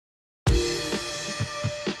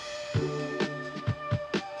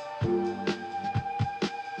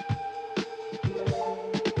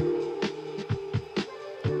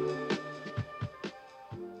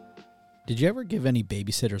Did you ever give any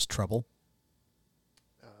babysitters trouble?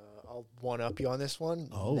 I'll one-up you on this one.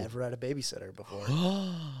 Oh. Never had a babysitter before.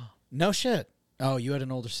 No shit. Oh, you had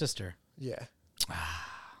an older sister. Yeah.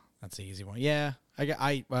 That's the easy one. Yeah,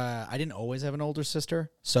 I didn't always have an older sister,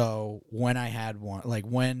 so when I had one, like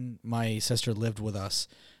when my sister lived with us,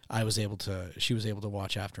 she was able to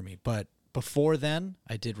watch after me. But before then,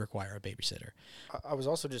 I did require a babysitter. I was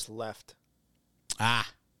also just left. Ah,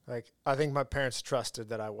 Like, I think my parents trusted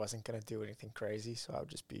that I wasn't going to do anything crazy, so I would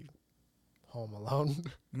just be home alone.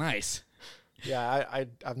 nice. Yeah,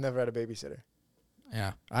 I've never had a babysitter.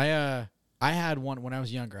 Yeah, I had one when I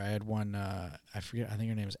was younger. I had one. I forget. I think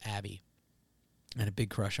her name was Abby. I had a big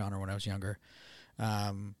crush on her when I was younger.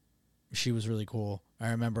 She was really cool. I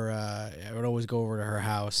remember I would always go over to her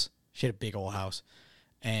house. She had a big old house,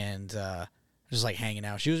 and just like hanging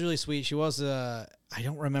out. She was really sweet. She was. I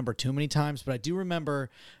don't remember too many times, but I do remember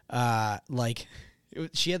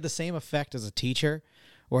she had the same effect as a teacher,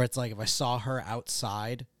 where it's like if I saw her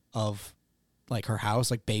outside of like her house,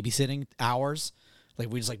 like babysitting hours. Like,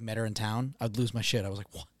 we just, like, met her in town. I'd lose my shit. I was like,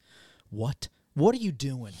 what? What are you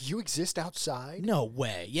doing? You exist outside? No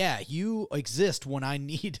way. Yeah, you exist when I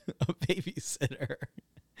need a babysitter.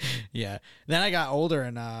 Yeah. Then I got older,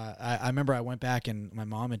 and I remember I went back, and my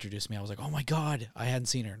mom introduced me. I was like, oh, my God. I hadn't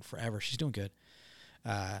seen her in forever. She's doing good.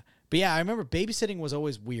 But, yeah, I remember babysitting was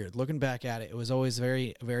always weird. Looking back at it, it was always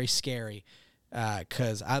very, very scary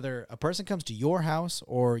because either a person comes to your house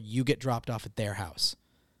or you get dropped off at their house.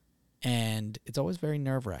 And it's always very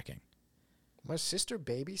nerve-wracking. My sister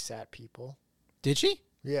babysat people. Did she?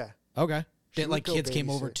 Yeah. Okay. She Did, like, would go kids came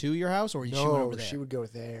over babysit. to your house, or she went over there? She would go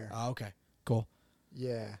there. Oh, okay. Cool.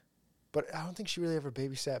 Yeah. But I don't think she really ever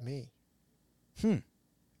babysat me. Never.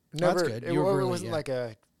 Never. That's good. It, You were it really, wasn't yeah.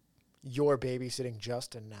 like you're babysitting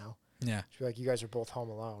Justin now. Yeah. She'd be like, you guys are both home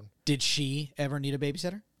alone. Did she ever need a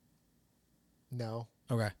babysitter? No.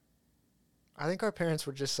 Okay. I think our parents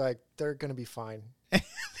were just like, they're going to be fine.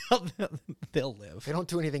 They'll live. They don't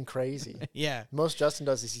do anything crazy. Yeah. Most Justin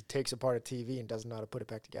does is he takes apart a TV and doesn't know how to put it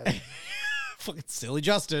back together. Fucking silly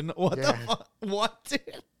Justin. What the Yeah. fuck? What,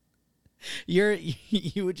 dude?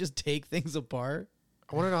 You would just take things apart?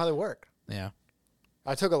 I want to know how they work. Yeah.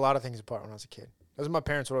 I took a lot of things apart when I was a kid. That's what my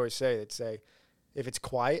parents would always say. They'd say, if it's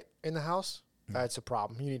quiet in the house, that's a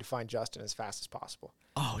problem. You need to find Justin as fast as possible.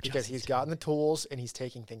 Oh, Because Justin's he's gotten the tools and he's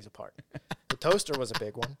taking things apart. The toaster was a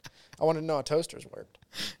big one. I wanted to know how toasters worked.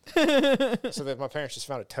 So that my parents just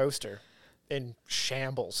found a toaster in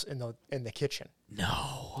shambles in the kitchen.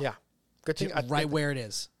 No. Yeah. Good thing. Right where it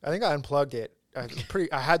is. I think I unplugged it.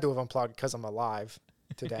 I had to have unplugged because I'm alive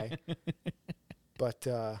today. But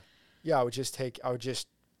yeah, I would just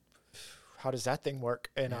how does that thing work?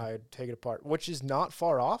 And I'd take it apart, which is not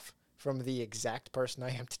far off from the exact person I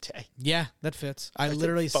am today. Yeah, that fits. I take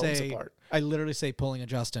literally phones say apart. pulling a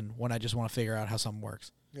Justin when I just want to figure out how something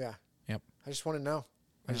works. Yeah. Yep. I just want to know.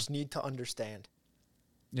 I just need to understand.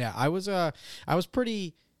 Yeah, I was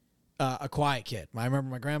pretty a quiet kid. I remember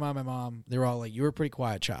my grandma and my mom, they were all like, you were a pretty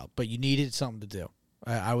quiet child, but you needed something to do.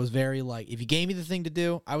 I was very like, if you gave me the thing to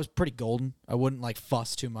do, I was pretty golden. I wouldn't like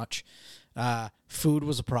fuss too much. Food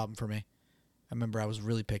was a problem for me. I remember I was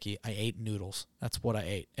really picky. I ate noodles. That's what I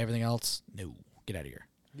ate. Everything else, no. Get out of here.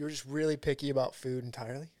 You were just really picky about food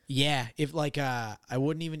entirely? Yeah, if like I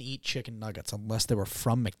wouldn't even eat chicken nuggets unless they were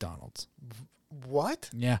from McDonald's. What?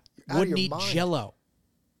 Yeah. Out of Wouldn't your eat mind. Jello.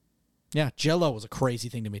 Yeah, Jello was a crazy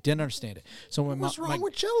thing to me. Didn't understand it. So when What's my wrong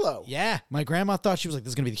with Jell-O? yeah, my grandma thought she was like,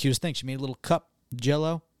 this is gonna be the cutest thing. She made a little cup of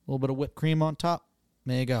Jello, a little bit of whipped cream on top.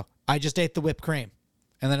 There you go. I just ate the whipped cream.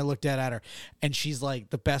 And then I looked at her, and she's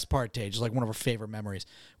like, the best part, Tage, like one of her favorite memories,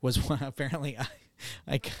 was when apparently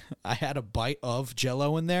I had a bite of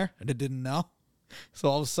Jello in there, and I didn't know. So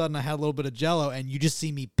all of a sudden, I had a little bit of Jello, and you just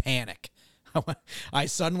see me panic. I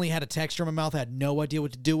suddenly had a texture in my mouth I had no idea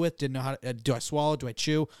what to do with, didn't know how to, do I swallow, do I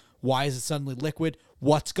chew? Why is it suddenly liquid?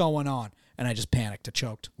 What's going on? And I just panicked, I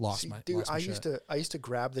choked, lost my Dude, I used to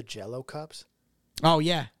grab the Jell-O cups. Oh,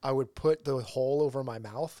 yeah. I would put the hole over my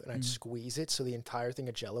mouth and I'd squeeze it so the entire thing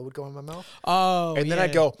of Jell-O would go in my mouth. Oh, And then yeah.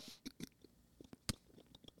 I'd go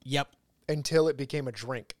Yep. until it became a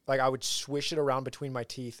drink. Like I would swish it around between my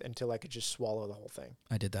teeth until I could just swallow the whole thing.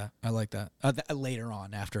 I did that. I like that. Later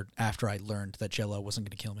on, after I learned that Jello wasn't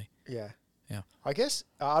going to kill me. Yeah. Yeah. I guess,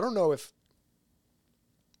 I don't know if,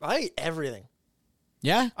 I ate everything.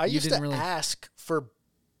 Yeah? I You used to didn't really... ask for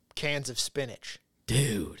cans of spinach.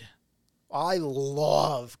 Dude, I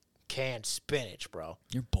love canned spinach, bro.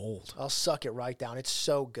 you're bold. I'll suck it right down. It's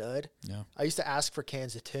so good. Yeah. I used to ask for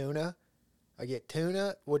cans of tuna. I get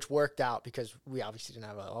tuna, which worked out because we obviously didn't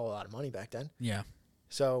have a whole lot of money back then. Yeah.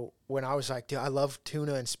 So when I was like, dude, I love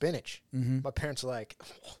tuna and spinach, Mm-hmm. my parents were like,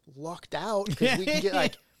 lucked out because we can get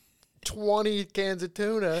like 20 cans of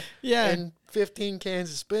tuna Yeah. and 15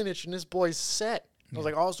 cans of spinach, and this boy's set. I was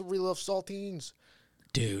like, I also really love saltines.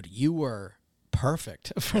 Dude, you were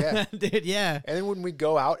perfect for Yeah. that, dude. Yeah. And then when we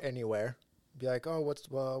go out anywhere, be like, oh, what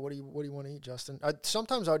do you want to eat, Justin?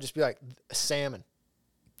 Sometimes I would just be like, salmon.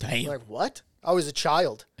 Damn. Like, what? I was a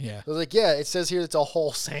child. Yeah. I was like, yeah, it says here it's a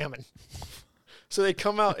whole salmon. So they'd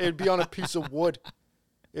come out, it'd be on a piece of wood.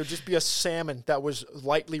 It would just be a salmon that was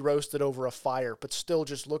lightly roasted over a fire, but still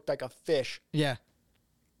just looked like a fish. Yeah.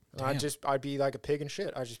 And I'd be like a pig in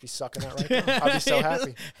shit. I'd just be sucking that right now. I'd be so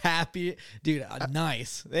happy. Happy. Dude,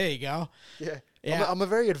 nice. There you go. Yeah. Yeah. I'm a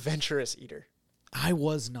very adventurous eater. I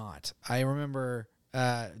was not. I remember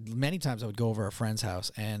many times I would go over a friend's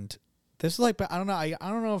house, and this is like, I don't know. I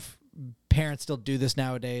don't know if parents still do this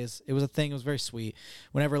nowadays. It was a thing. It was very sweet.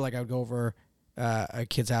 Whenever like I would go over a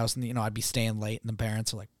kid's house, and I'd be staying late, and the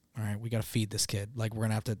parents are like, "All right, we got to feed this kid. Like we're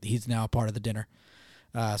gonna have to. He's now a part of the dinner."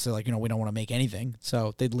 So like we don't want to make anything.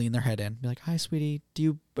 So they'd lean their head in, be like, "Hi, sweetie. Do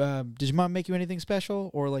you did your mom make you anything special,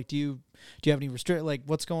 or like do you have any like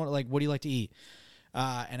what's going like what do you like to eat?"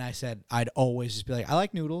 And I said I'd always just be like, "I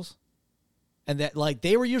like noodles," and that like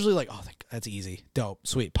they were usually like, "Oh, that's easy, dope,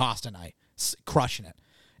 sweet pasta night, crushing it."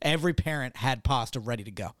 Every parent had pasta ready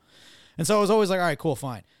to go, and so I was always like, "All right, cool,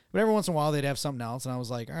 fine." But every once in a while they'd have something else, and I was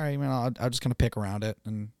like, "All right, man, I'll just kind of pick around it,"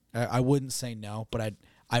 and I wouldn't say no, but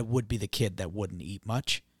I would be the kid that wouldn't eat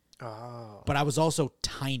much. Oh. But I was also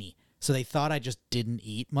tiny, so they thought I just didn't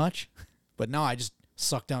eat much. But no, I just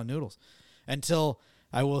sucked down noodles. Until,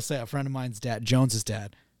 I will say, a friend of mine's dad, Jones's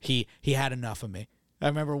dad, he had enough of me. I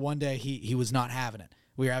remember one day he was not having it.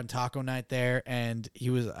 We were having taco night there, and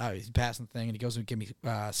he's passing the thing, and he goes and give me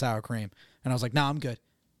sour cream. And I was like, "No, I'm good."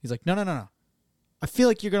 He's like, No. I feel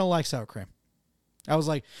like you're going to like sour cream. I was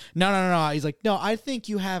like, No. He's like, "No, I think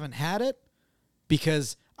you haven't had it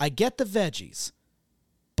because I get the veggies,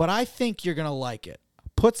 but I think you're gonna like it.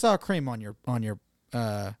 Put sour cream on your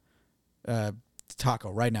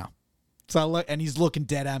taco right now." So I look, and he's looking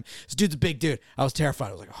dead at him. This dude's a big dude. I was terrified.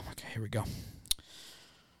 I was like, "Oh my god, here we go."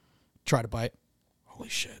 Try to bite. Holy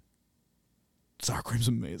shit! Sour cream's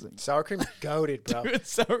amazing. Sour cream's goated, bro. Dude,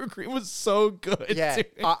 sour cream was so good. Yeah, dude.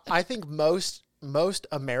 I think most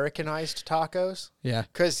Americanized tacos, Yeah.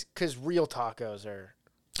 because real tacos are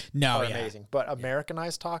No, yeah. amazing, but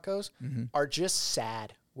Americanized tacos are just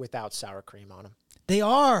sad without sour cream on them. They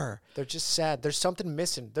are. They're just sad. There's something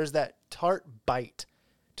missing. There's that tart bite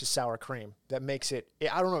to sour cream that makes it,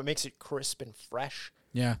 I don't know, it makes it crisp and fresh.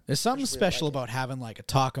 Yeah. There's something just really special like it. about having like a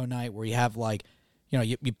taco night where you have like,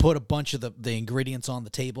 you put a bunch of the ingredients on the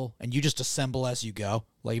table and you just assemble as you go.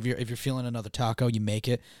 Like if you're feeling another taco, you make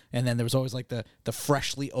it. And then there was always like the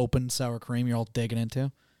freshly opened sour cream you're all digging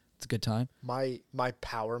into. It's a good time. My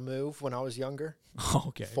power move when I was younger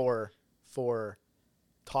Okay. for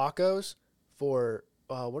tacos, for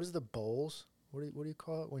what is the bowls? What do you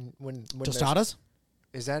call it when Tostadas?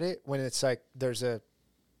 Is that it? When it's like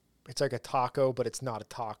it's like a taco, but it's not a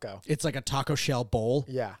taco. It's like a taco shell bowl.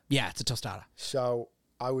 Yeah. Yeah, it's a tostada. So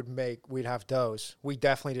we'd have those. We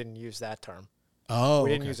definitely didn't use that term. Oh,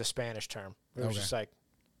 We didn't use a Spanish term. It was Okay.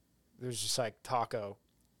 just like taco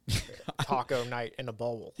night in a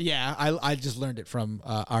bowl. Yeah, I just learned it from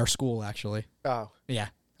our school actually. Oh. Yeah.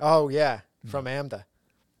 Oh yeah, from AMDA.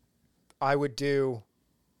 I would do.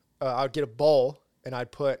 I'd get a bowl and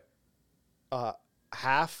I'd put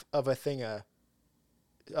half of a thing of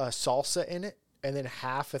salsa in it, and then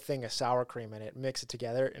half a thing of sour cream in it. Mix it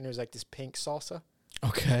together, and it was like this pink salsa.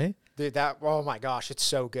 Okay. Dude, oh my gosh, it's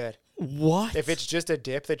so good. What? If it's just a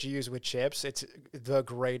dip that you use with chips, it's the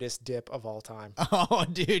greatest dip of all time. Oh,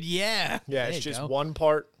 dude, yeah. Yeah, There it's you just go. one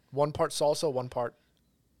part salsa, one part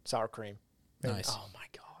sour cream. And, Nice. oh my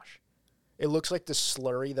gosh, it looks like the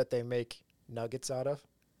slurry that they make nuggets out of.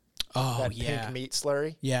 Oh, That yeah. pink meat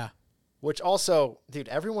slurry. Yeah. Which also, dude,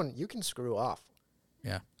 everyone, you can screw off.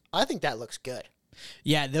 Yeah. I think that looks good.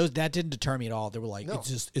 Yeah, that didn't deter me at all. They were like, No.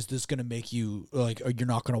 is this going to make you, like, you're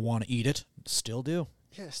not going to want to eat it? Still do.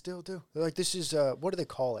 Yeah, still do. They're like, this is, what do they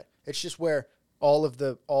call it? It's just where all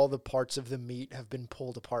the parts of the meat have been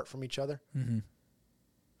pulled apart from each other. Mm-hmm.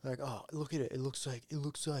 Like, oh, look at it. It looks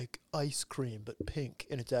like ice cream, but pink,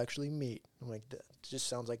 and it's actually meat. I'm like, that just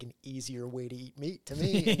sounds like an easier way to eat meat to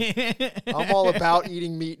me. I'm all about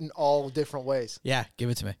eating meat in all different ways. Yeah, give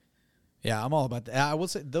it to me. Yeah, I'm all about that. I will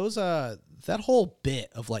say those that whole bit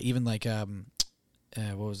of like even like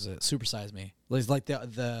what was it? Super Size Me. It's like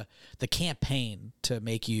the campaign to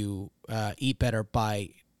make you eat better by,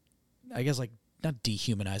 I guess, like not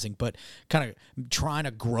dehumanizing, but kind of trying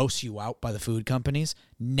to gross you out by the food companies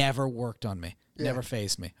never worked on me. Yeah. Never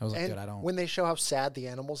fazed me. I was like, And good, I don't. when they show how sad the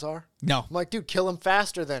animals are, No. I'm like, dude, kill them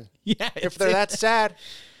faster then. Yeah. If they're that sad,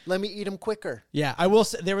 let me eat them quicker. Yeah, I will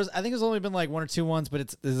say I think there's only been like one or two ones, but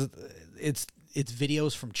it's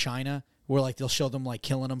videos from China where like they'll show them like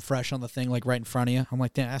killing them fresh on the thing like right in front of you. I'm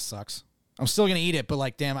like, damn, that sucks. I'm still gonna eat it, but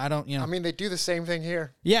like, damn, I don't, I mean, they do the same thing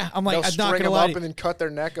here. Yeah, I'm like, They'll I'm not string gonna them lie. up and then cut their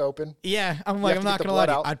neck open. Yeah, I'm like, have I'm to not get the gonna lie.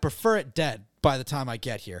 blood out. I'd prefer it dead by the time I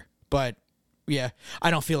get here, but yeah,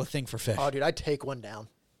 I don't feel a thing for fish. Oh, dude, I'd take one down.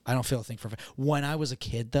 I don't feel a thing for fish. When I was a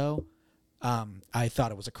kid, though, I thought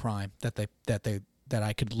it was a crime that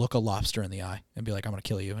I could look a lobster in the eye and be like, I'm gonna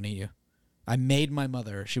kill you and eat you. I made my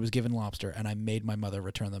mother. She was given lobster, and I made my mother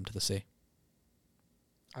return them to the sea.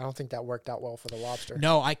 I don't think that worked out well for the lobster.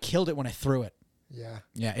 No, I killed it when I threw it. Yeah.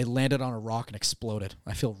 Yeah, it landed on a rock and exploded.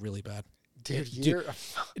 I feel really bad. Dude, Dude,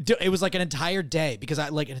 it was like an entire day because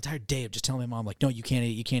an entire day of just telling my mom like, no, you can't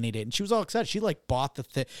eat it. And she was all excited. She like bought the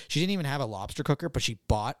thing. She didn't even have a lobster cooker, but she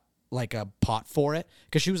bought like a pot for it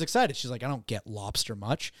because she was excited. She's like, I don't get lobster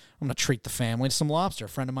much. I'm going to treat the family to some lobster. A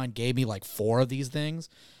friend of mine gave me like 4 of these things.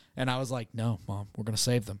 And I was like, no, Mom, we're going to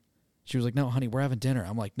save them. She was like, no, honey, we're having dinner.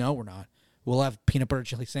 I'm like, no, we're not. We'll have peanut butter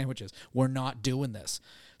jelly sandwiches. We're not doing this.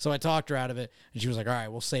 So I talked her out of it, and she was like, all right,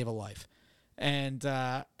 we'll save a life. And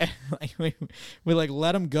we like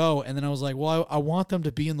let them go, and then I was like, well, I want them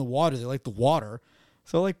to be in the water. They like the water.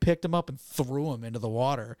 So I like picked them up and threw them into the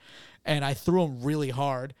water, and I threw them really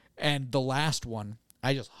hard. And the last one,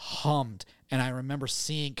 I just hummed, and I remember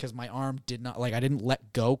seeing, because my arm did not, like I didn't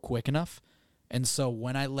let go quick enough. And so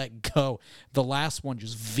when I let go, the last one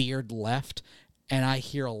just veered left, and I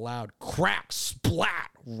hear a loud crack,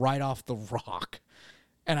 splat, right off the rock.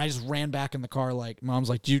 And I just ran back in the car like, Mom's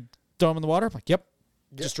like, "Did you throw him in the water?" I'm like, yep.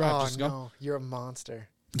 Just drive, oh, just no. go. You're a monster.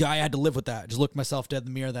 Yeah, I had to live with that. Just looked myself dead in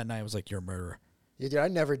the mirror that night. I was like, you're a murderer. Yeah, dude, I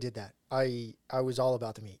never did that. I was all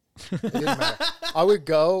about the meat. It didn't matter. I would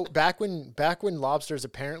go back when lobsters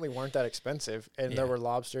apparently weren't that expensive, and there were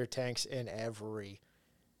lobster tanks in every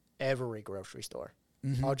grocery store.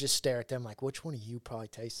 Mm-hmm. I'll just stare at them like, which one of you probably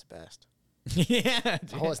tastes the best? Yeah,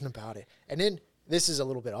 I wasn't about it. And then this is a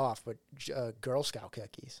little bit off, but Girl Scout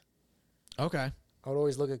cookies. Okay. I would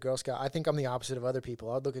always look at Girl Scout. I think I'm the opposite of other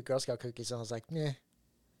people. I'd look at Girl Scout cookies and I was like, nah.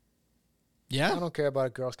 Yeah. I don't care about a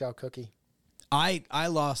Girl Scout cookie. I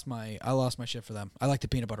lost my shit for them. I like the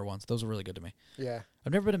peanut butter ones. Those are really good to me. Yeah.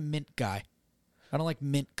 I've never been a mint guy. I don't like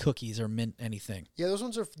mint cookies or mint anything. Yeah, those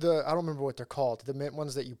ones are I don't remember what they're called. The mint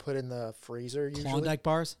ones that you put in the freezer usually. Klondike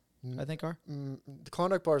bars, I think are. The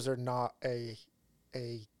Klondike bars are not a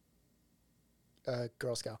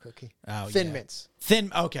Girl Scout cookie. Oh, Thin Mints.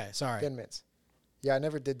 Okay, sorry. Thin Mints. Yeah, I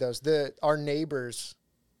never did those. Our neighbors,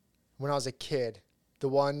 when I was a kid, the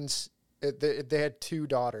ones they had 2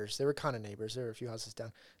 daughters. They were kind of neighbors. They were a few houses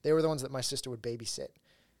down. They were the ones that my sister would babysit.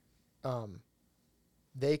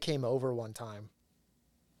 They came over one time.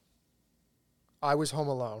 I was home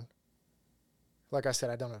alone. Like I said,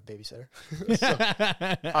 I don't have a babysitter.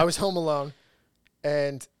 So I was home alone,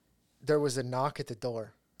 and there was a knock at the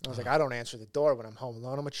door. I was like, I don't answer the door when I'm home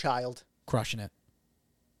alone. I'm a child. Crushing it.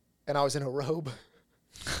 And I was in a robe.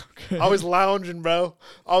 I was lounging, bro.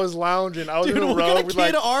 I was in a robe what kind of with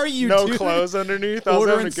kid are you, no dude? clothes underneath. I was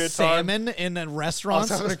Ordering having a good time. salmon in a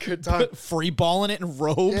restaurant. I was having a good time. Free balling it in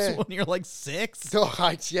robes Yeah. when you're like 6.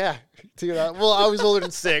 Yeah. Dude, I was older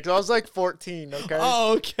than 6. I was like 14, okay?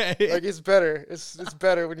 Oh, okay. Like, it's better. It's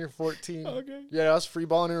better when you're 14. Okay. Yeah, I was free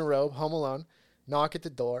balling in a robe, home alone, knock at the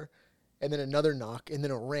door, and then another knock, and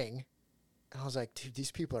then a ring. And I was like, dude,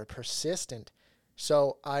 these people are persistent.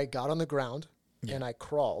 So I got on the ground, and I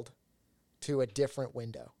crawled to a different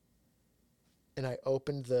window. And I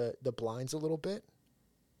opened the blinds a little bit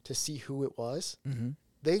to see who it was. Mm-hmm.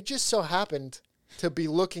 They just so happened to be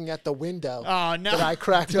looking at the window that I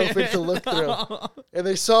cracked open to look through. And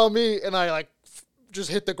they saw me, and I just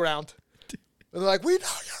hit the ground. And they're like, we know you're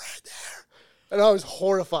right there. And I was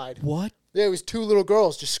horrified. What? Yeah, it was 2 little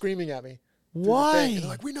girls just screaming at me. Why? And they're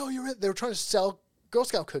like, we know you're in. They were trying to sell Girl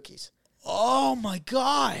Scout cookies. Oh, my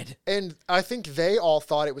God. And I think they all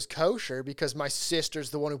thought it was kosher because my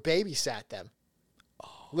sister's the one who babysat them.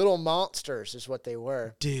 Oh. Little monsters is what they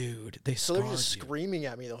were. Dude, they So scarred they're just you. screaming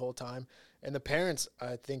at me the whole time. And the parents,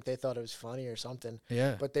 I think they thought it was funny or something.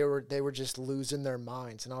 Yeah. But they were just losing their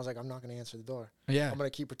minds. And I was like, I'm not going to answer the door. Yeah. I'm going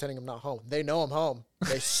to keep pretending I'm not home. They know I'm home.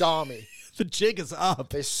 They saw me. The jig is up.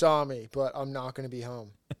 They saw me, but I'm not going to be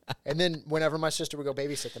home. And then whenever my sister would go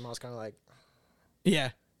babysit them, I was kind of like,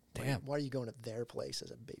 Yeah. Damn. why are you going to their place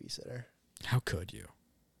as a babysitter? How could you?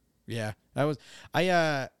 Yeah. That was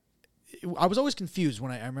I was always confused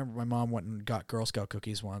when I remember my mom went and got Girl Scout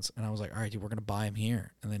cookies once, and I was like, all right, dude, we're going to buy them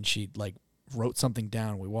here. And then she, like, wrote something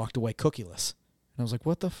down. We walked away cookieless. And I was like,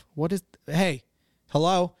 what is, hey,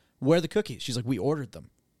 hello, where are the cookies? She's like, we ordered them.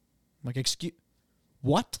 I'm like, excuse,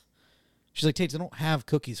 what? She's like, Tate, they don't have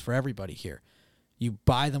cookies for everybody here. You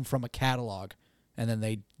buy them from a catalog, and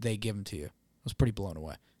then they give them to you. I was pretty blown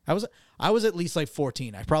away. I was at least like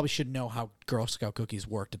 14. I probably should know how Girl Scout cookies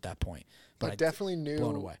worked at that point. But I definitely knew.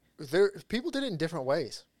 Blown away. People did it in different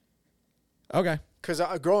ways. Okay. Because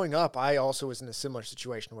growing up, I also was in a similar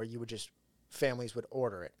situation where families would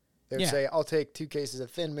order it. They would say, I'll take 2 cases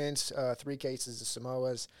of Thin Mints, 3 cases of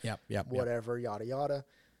Samoas, whatever, yada, yada.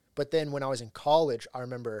 But then when I was in college, I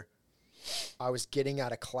remember I was getting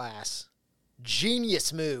out of class.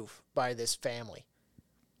 Genius move by this family.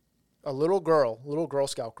 A little Girl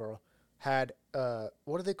Scout girl, had,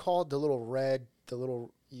 what are they called? The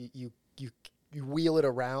little, you wheel it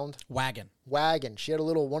around. Wagon. She had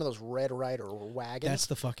one of those Red Ryder wagons. That's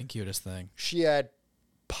the fucking cutest thing. She had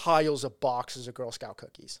piles of boxes of Girl Scout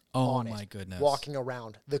cookies. Oh, my goodness. Walking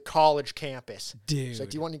around the college campus. Dude. She's like,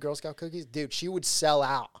 do you want any Girl Scout cookies? Dude, she would sell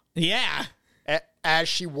out. Yeah. As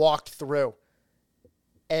she walked through.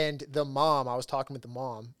 And the mom, I was talking with the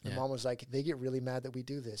mom. The mom was like, they get really mad that we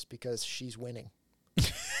do this because she's winning.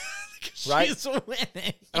 Right? She's winning.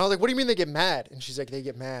 And I was like, what do you mean they get mad? And she's like, they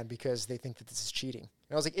get mad because they think that this is cheating.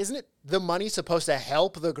 And I was like, isn't it the money supposed to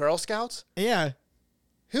help the Girl Scouts? Yeah.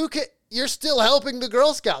 You're still helping the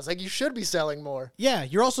Girl Scouts. Like, you should be selling more. Yeah,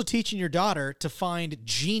 you're also teaching your daughter to find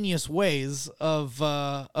genius ways of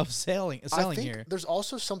selling I think here. There's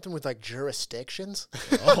also something with, like, jurisdictions.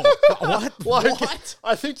 Oh, what? What?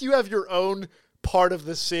 I think you have your own part of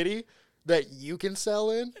the city that you can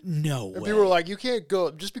sell in. No way. And people are like, you can't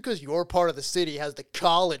go, just because your part of the city has the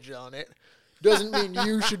college on it, doesn't mean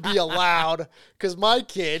you should be allowed. Because my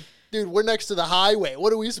kid... Dude, we're next to the highway.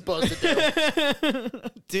 What are we supposed to do?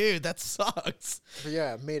 Dude, that sucks. But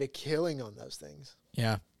yeah, made a killing on those things.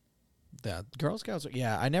 Yeah. The Girl Scouts,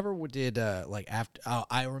 I never did,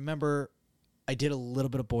 I remember I did a little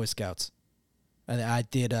bit of Boy Scouts. And I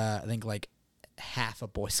did, I think, like, half a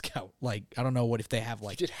Boy Scout. Like, I don't know if they have,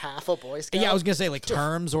 like... You did half a Boy Scout? Yeah, I was going to say, like,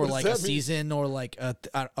 terms or, like, a mean? season or, like, a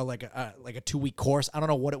 2-week course. I don't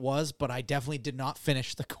know what it was, but I definitely did not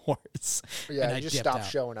finish the course. Yeah, and you just stopped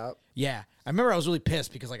showing up. Yeah. I remember I was really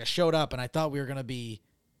pissed because, like, I showed up and I thought we were going to be...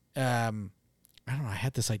 I don't know. I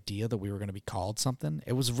had this idea that we were going to be called something.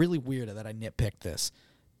 It was really weird that I nitpicked this.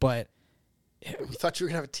 But... You thought you were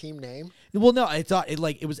going to have a team name? Well, no, I thought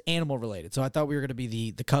it was animal related. So I thought we were going to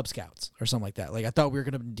be the Cub Scouts or something like that. Like, I thought we were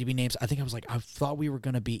going to be names. I thought we were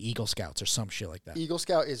going to be Eagle Scouts or some shit like that. Eagle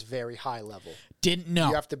Scout is very high level. Didn't know.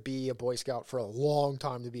 You have to be a Boy Scout for a long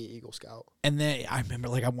time to be an Eagle Scout. And then I remember,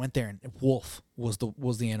 like, I went there and wolf was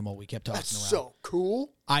the animal we kept tossing That's around. so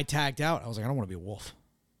cool. I tagged out. I was like, I don't want to be a wolf.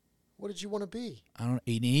 What did you want to be? I don't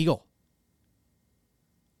eat an eagle.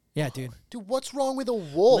 Yeah, dude. Dude, what's wrong with a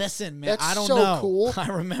wolf? Listen, man, That's I don't so know. Cool. I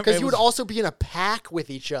remember because you would also be in a pack with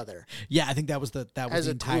each other. Yeah, I think that was the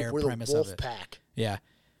entire group, premise the wolf of it. Pack. Yeah.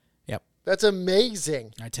 Yep. That's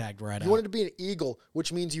amazing. I tagged right out. You wanted to be an eagle,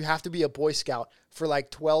 which means you have to be a Boy Scout for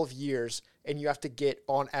like 12 years, and you have to get,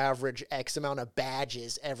 on average, X amount of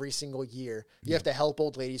badges every single year. You have to help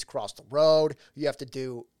old ladies cross the road. You have to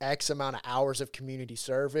do X amount of hours of community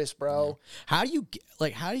service, bro. Yeah.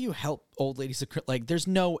 How do you help old ladies? Like,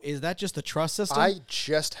 is that just the trust system? I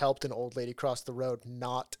just helped an old lady cross the road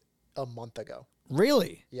not a month ago.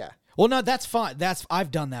 Really? Yeah. Well, no, that's fine. I've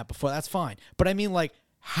done that before. That's fine. But I mean, like,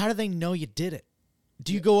 how do they know you did it?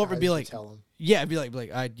 Do you go over and be like, tell them? Yeah, be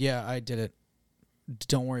like, I did it.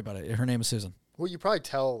 Don't worry about it. Her name is Susan. Well, you probably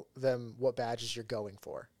tell them what badges you're going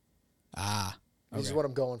for. Ah. Okay. This is what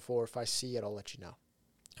I'm going for. If I see it, I'll let you know.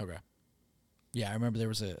 Okay. Yeah, I remember there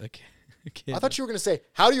was a kid. I thought you were going to say,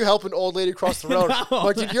 how do you help an old lady cross the road? No.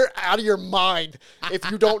 Like, dude, you're out of your mind if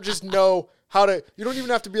you don't just know how to. You don't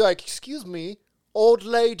even have to be like, excuse me, old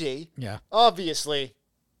lady. Yeah. Obviously,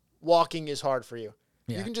 walking is hard for you.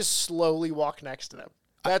 Yeah. You can just slowly walk next to them.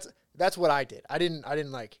 That's what I did. I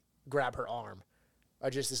didn't like grab her arm.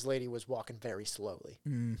 This lady was walking very slowly.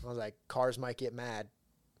 I was like, cars might get mad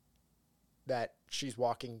that she's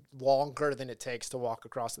walking longer than it takes to walk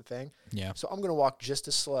across the thing. Yeah. So I'm going to walk just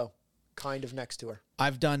as slow, kind of next to her.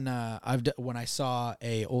 When I saw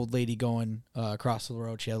a old lady going across the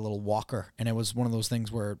road, she had a little walker, and it was one of those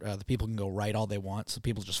things where the people can go right all they want, so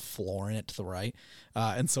people just flooring it to the right.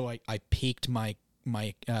 And so I peeked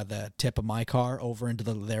the tip of my car over into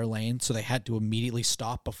their lane, so they had to immediately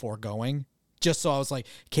stop before going Just so I was like,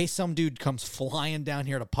 in case some dude comes flying down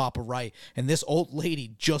here to pop a right, and this old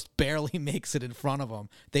lady just barely makes it in front of him,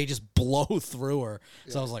 they just blow through her.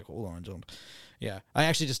 So I was like, hold on, John. Yeah, I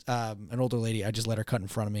actually just an older lady. I just let her cut in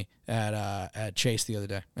front of me at Chase the other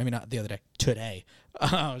day. I mean, not the other day, today.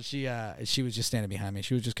 She was just standing behind me.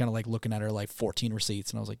 She was just kind of like looking at her like 14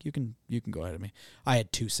 receipts, and I was like, you can go ahead of me. I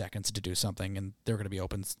had 2 seconds to do something, and they're gonna be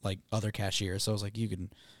open like other cashiers. So I was like, you can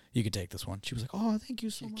take this one. She was like, oh, thank you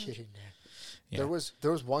so much. You're kidding, man. Yeah.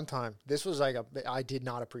 There was one time. This was like I did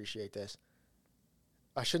not appreciate this.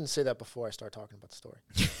 I shouldn't say that before I start talking about the story.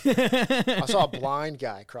 I saw a blind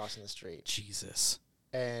guy crossing the street. Jesus.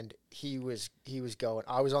 And he was going.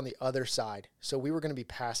 I was on the other side, so we were going to be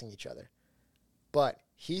passing each other. But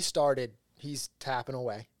he's tapping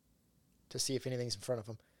away to see if anything's in front of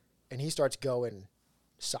him, and he starts going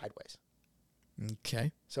sideways.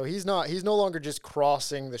 Okay. So he's no longer just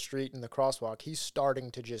crossing the street in the crosswalk. He's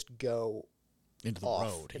starting to just go into the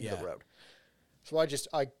road. Into the road. So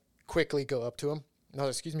I quickly go up to him. No,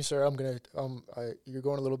 excuse me, sir. I'm gonna you're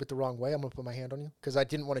going a little bit the wrong way. I'm gonna put my hand on you because I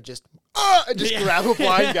didn't want to just grab a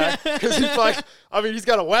blind guy because he's like, I mean, he's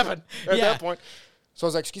got a weapon at that point. So I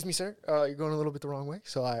was like, excuse me, sir. You're going a little bit the wrong way.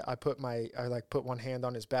 So I put one hand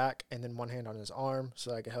on his back and then one hand on his arm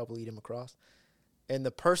so I could help lead him across. And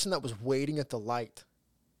the person that was waiting at the light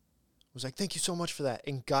was like, thank you so much for that,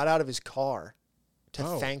 and got out of his car to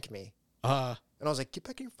thank me. And I was like, get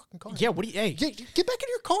back in your fucking car. Yeah, what do you, hey. Get back in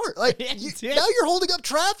your car. Like, now you're holding up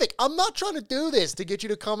traffic. I'm not trying to do this to get you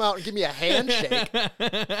to come out and give me a handshake.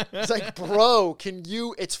 It's like, bro,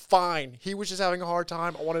 it's fine. He was just having a hard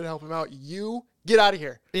time. I wanted to help him out. You, get out of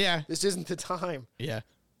here. Yeah. This isn't the time. Yeah.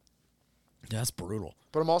 That's brutal.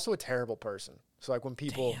 But I'm also a terrible person. So, like, when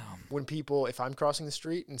people, if I'm crossing the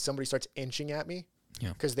street and somebody starts inching at me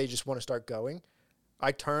because they just want to start going,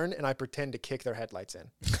 I turn and I pretend to kick their headlights in.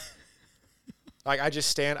 Like, I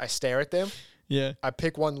just I stare at them. Yeah. I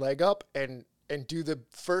pick one leg up and do the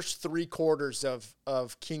first 3/4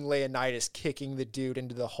 of King Leonidas kicking the dude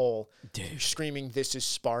into the hole, screaming, "This is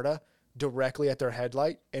Sparta," directly at their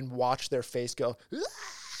headlight, and watch their face go,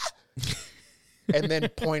 and then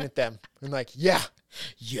point at them and like, yeah.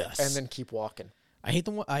 Yes. And then keep walking. I hate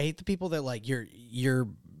the people that like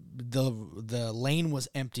the lane was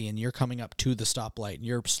empty and you're coming up to the stoplight and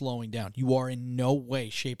you're slowing down. You are in no way,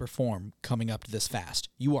 shape, or form coming up to this fast.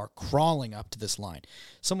 You are crawling up to this line.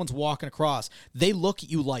 Someone's walking across. They look at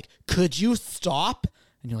you like, could you stop?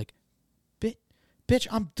 And you're like, bitch,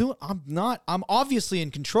 I'm obviously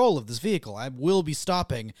in control of this vehicle. I will be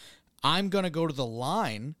stopping. I'm going to go to the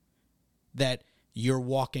line that you're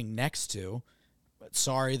walking next to. But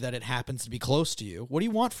sorry that it happens to be close to you. What do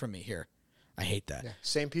you want from me here? I hate that. Yeah.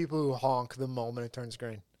 Same people who honk the moment it turns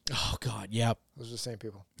green. Oh, God, yep. Those are the same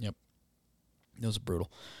people. Yep. Those are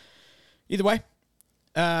brutal. Either way,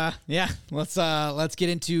 let's get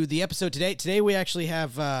into the episode today. Today we actually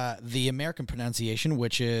have the American pronunciation,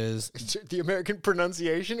 which is... The American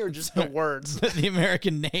pronunciation or just the words? The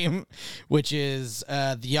American name, which is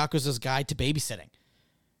the Yakuza's Guide to Babysitting.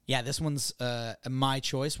 Yeah, this one's my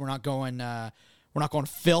choice. We're not going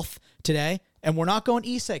filth today, and we're not going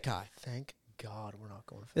isekai. Thank God we're not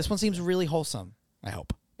going filth. This one seems really wholesome, I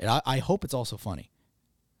hope. I hope it's also funny.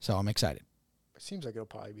 So I'm excited. It seems like it'll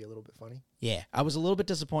probably be a little bit funny. Yeah, I was a little bit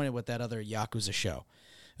disappointed with that other Yakuza show.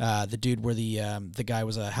 The dude where the guy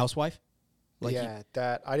was a housewife. Like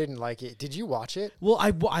that I didn't like it. Did you watch it? Well,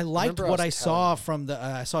 I liked what I saw from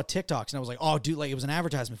I saw TikToks and I was like, oh, dude, like it was an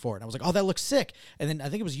advertisement for it. And I was like, oh, that looks sick. And then I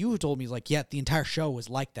think it was you who told me, like, yeah, the entire show was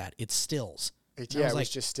like that. It's stills. It was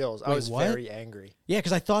just stills. I was very angry. Yeah,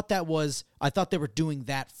 because I thought they were doing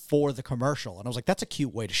that for the commercial, and I was like, that's a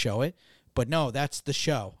cute way to show it. But no, that's the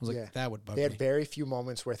show. I was like, that would bug me. They had very few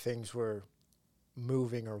moments where things were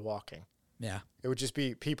moving or walking. Yeah. It would just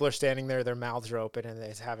be people are standing there, their mouths are open, and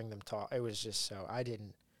it's having them talk. It was just so I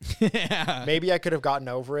didn't. Yeah. Maybe I could have gotten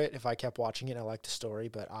over it if I kept watching it and I liked the story,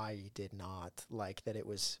 but I did not like that it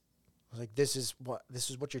was. I was like, this is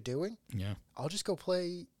what you're doing? Yeah. I'll just go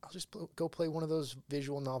play one of those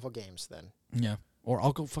visual novel games then. Yeah. Or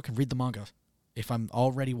I'll go fucking read the manga if I'm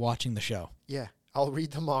already watching the show. Yeah. I'll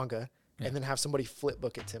read the manga and then have somebody flip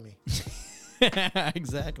book it to me.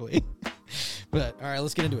 Exactly. But all right,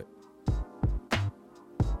 let's get into it.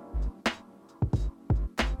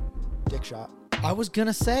 Dick shot. I was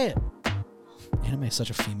gonna say it. Anime is such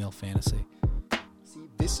a female fantasy. See,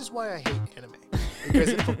 this is why I hate anime. Because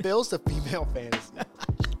it fulfills the female fantasy.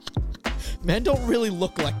 Men don't really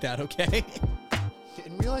look like that, okay?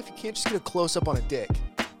 In real life, you can't just get a close-up on a dick.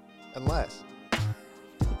 Unless.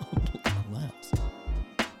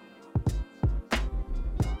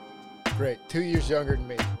 Great. 2 years younger than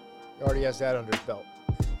me. Already has that under his belt.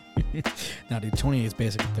 Now, dude, 28 is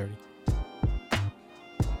basically 30.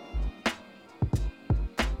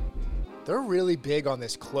 They're really big on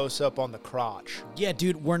this close-up on the crotch. Yeah,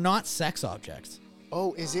 dude, we're not sex objects.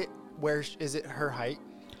 Oh, is it her height?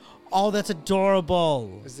 Oh, that's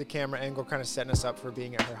adorable. Is the camera angle kind of setting us up for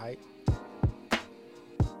being at her height?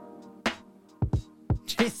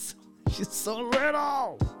 She's so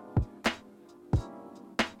little.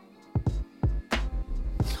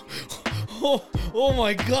 Oh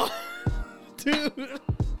my god. Dude.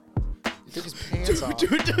 He took his pants off.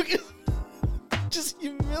 Dude just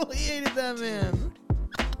humiliated that man.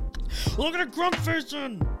 Look at her grump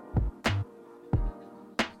facing.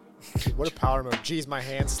 Dude, what a power move. Jeez, my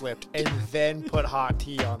hand slipped. And then put hot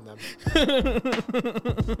tea on them.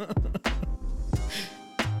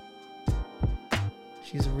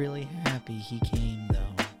 She's really happy he came,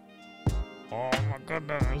 though. Oh, my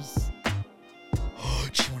goodness.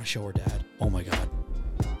 She want to show her dad. Oh, my God.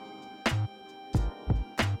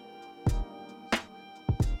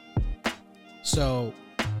 So,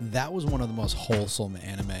 that was one of the most wholesome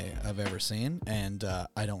anime I've ever seen, and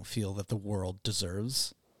I don't feel that the world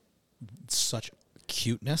deserves such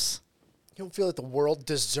cuteness. You don't feel like the world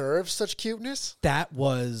deserves such cuteness? That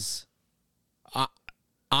was...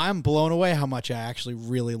 I'm blown away how much I actually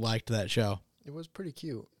really liked that show. It was pretty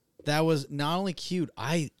cute. That was not only cute.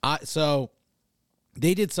 So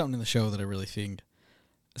they did something in the show that I really think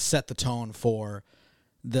set the tone for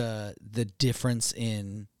the difference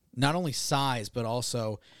in not only size but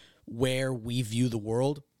also where we view the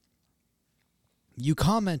world. You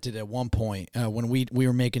commented at one point when we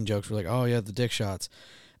were making jokes. We're like, "Oh yeah, the dick shots,"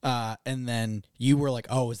 and then you were like,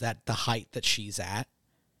 "Oh, is that the height that she's at?"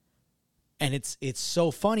 And it's so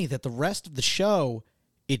funny that the rest of the show,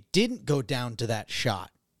 it didn't go down to that shot.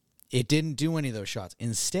 It didn't do any of those shots.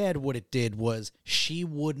 Instead, what it did was she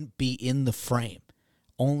wouldn't be in the frame.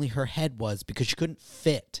 Only her head was, because she couldn't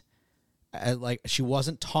fit. Like, she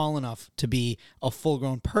wasn't tall enough to be a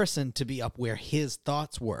full-grown person to be up where his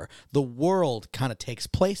thoughts were. The world kind of takes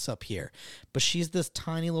place up here. But she's this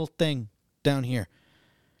tiny little thing down here.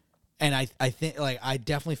 And I think, like, I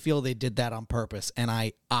definitely feel they did that on purpose, and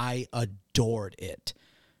I adored it.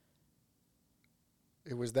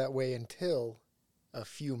 It was that way until a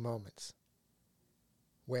few moments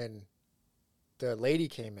when the lady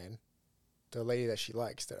came in, the lady that she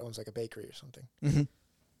likes that owns like a bakery or something,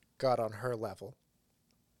 got on her level.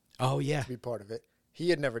 Oh, yeah. To be part of it. He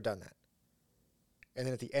had never done that. And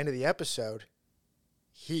then at the end of the episode,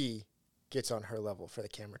 he gets on her level for the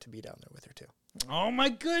camera to be down there with her too. Oh my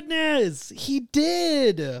goodness, he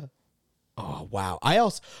did. Oh wow.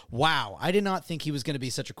 I did not think he was going to be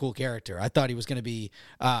such a cool character. I thought he was going to be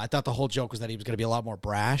I thought the whole joke was that he was going to be a lot more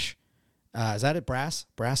brash. Is that it? Brass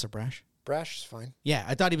or brash? Brash is fine. Yeah,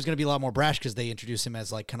 I thought he was going to be a lot more brash because they introduced him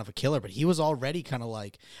as like kind of a killer, but he was already kind of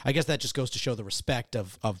like, I guess that just goes to show the respect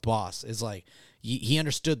of Boss. Is like he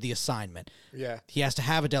understood the assignment. Yeah. He has to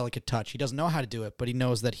have a delicate touch. He doesn't know how to do it, but he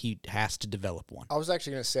knows that he has to develop one. I was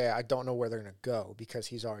actually going to say I don't know where they're going to go because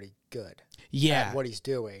he's already good. Yeah. At what he's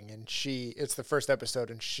doing, and it's the first episode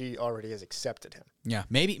and she already has accepted him. Yeah,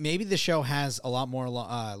 maybe the show has a lot more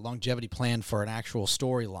longevity planned for an actual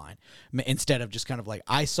storyline instead of just kind of like,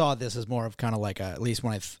 I saw this as more of kind of like at least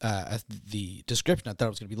when the description, I thought it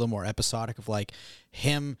was going to be a little more episodic of like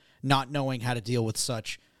him not knowing how to deal with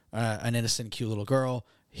such an innocent, cute little girl.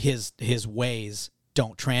 His ways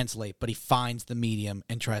don't translate, but he finds the medium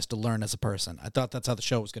and tries to learn as a person. I thought that's how the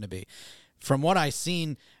show was going to be. From what I've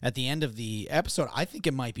seen at the end of the episode, I think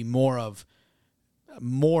it might be more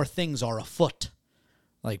things are afoot.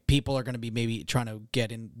 Like people are going to be maybe trying to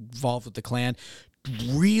get involved with the clan.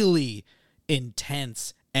 Really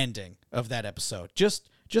intense ending of that episode. Just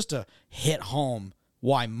to hit home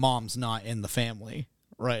why mom's not in the family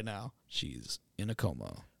right now. She's in a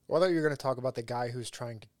coma. Well, I thought you were going to talk about the guy who's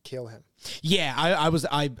trying to kill him. Yeah,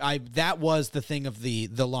 that was the thing of the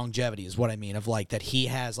longevity is what I mean, of like that he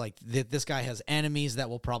has like this guy has enemies that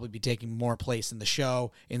will probably be taking more place in the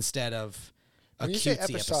show instead of a when you cutesy say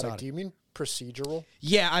episodic, episodic. do you mean procedural?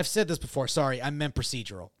 Yeah, I've said this before. Sorry, I meant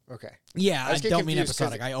procedural. Okay. Yeah, I just get don't mean confused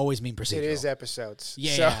episodic. I always mean procedural. It is episodes.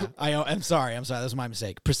 Yeah, so. I'm sorry. That was my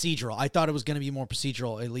mistake. Procedural. I thought it was going to be more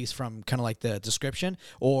procedural, at least from kind of like the description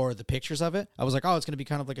or the pictures of it. I was like, oh, it's going to be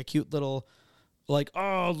kind of like a cute little, like,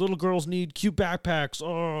 oh, little girls need cute backpacks.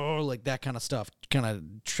 Oh, like that kind of stuff. Kind of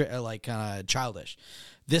childish.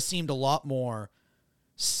 This seemed a lot more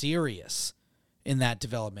serious in that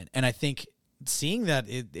development. And I think seeing that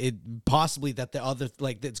it possibly that the other,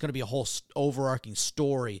 like, it's going to be a whole overarching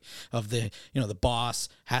story of the boss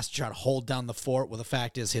has to try to hold down the fort, where the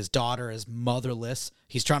fact is his daughter is motherless.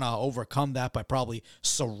 He's trying to overcome that by probably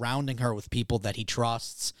surrounding her with people that he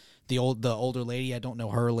trusts. The older lady, I don't know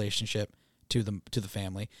her relationship to the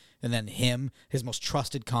family, and then his most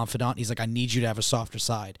trusted confidant. He's like, I need you to have a softer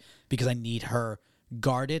side because I need her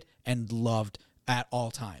guarded and loved at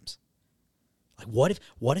all times. Like,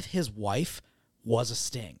 what if his wife was a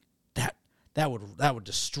Sting? That would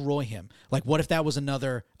destroy him. Like, what if that was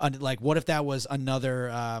another like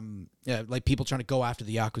people trying to go after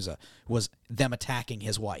the Yakuza, was them attacking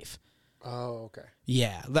his wife? Oh, okay.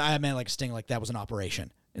 Yeah, I meant like a Sting, like that was an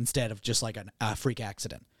operation instead of just like a freak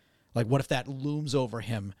accident. Like, what if that looms over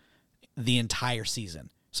him the entire season?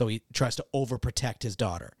 So he tries to overprotect his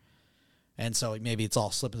daughter. And so maybe it's all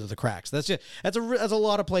slipping through the cracks. That's a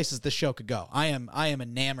lot of places this show could go. I am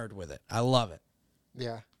enamored with it. I love it.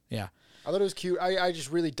 Yeah. Yeah. I thought it was cute. I just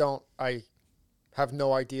really don't. I have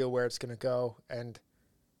no idea where it's gonna go, and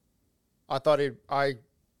I thought it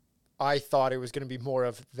was gonna be more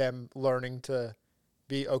of them learning to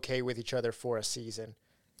be okay with each other for a season.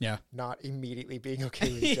 Yeah. Not immediately being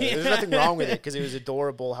okay with each other. There's nothing wrong with it because it was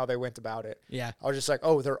adorable how they went about it. Yeah. I was just like,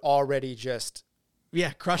 oh, they're already just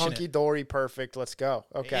crushing hunky it. dory perfect. Let's go.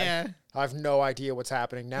 Okay. Yeah. I have no idea what's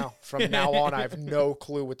happening now. From now on, I have no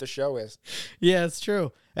clue what the show is. Yeah, it's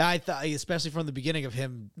true. I thought, especially from the beginning of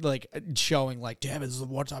him, like, showing, like, damn it, this is the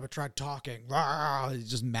one time I tried talking. Rah, he's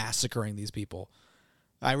just massacring these people.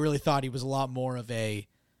 I really thought he was a lot more of a...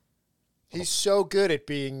 He's so good at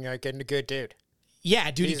being, like, a good dude.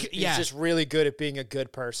 Yeah, dude. He's just really good at being a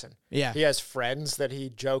good person. Yeah. He has friends that he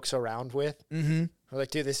jokes around with. Mm-hmm. We're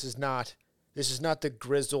like, dude, this is not the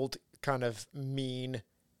grizzled kind of mean,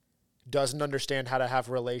 doesn't understand how to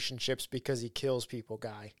have relationships because he kills people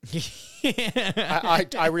guy.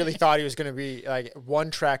 I really thought he was going to be like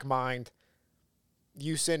one track mind.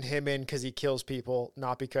 You send him in because he kills people,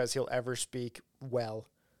 not because he'll ever speak well.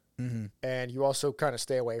 Mm-hmm. And you also kind of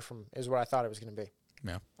stay away from, is what I thought it was going to be.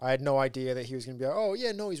 Yeah. I had no idea that he was going to be like, oh,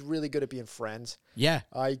 yeah, no, he's really good at being friends. Yeah.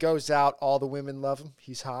 He goes out. All the women love him.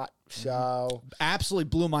 He's hot. So absolutely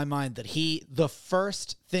blew my mind that the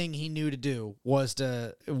first thing he knew to do was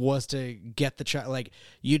to get the child. Like,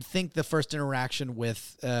 you'd think the first interaction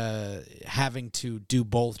with having to do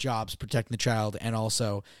both jobs, protecting the child and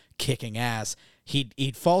also kicking ass,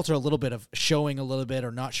 he'd falter a little bit of showing a little bit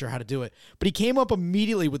or not sure how to do it. But he came up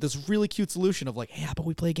immediately with this really cute solution of like, hey, how about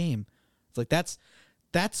we play a game? It's like, that's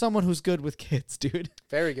someone who's good with kids, dude.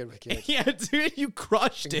 Very good with kids. Yeah, dude, you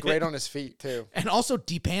crushed and it. Great on his feet, too. And also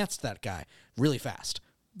de-pantsed that guy really fast.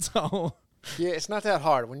 So... Yeah, it's not that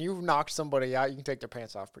hard. When you knock somebody out, you can take their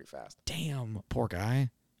pants off pretty fast. Damn, poor guy.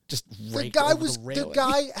 Just the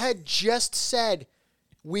guy had just said,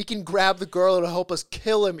 we can grab the girl to help us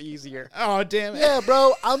kill him easier. Oh, damn it. Yeah,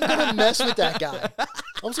 bro, I'm going to mess with that guy.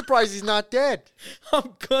 I'm surprised he's not dead.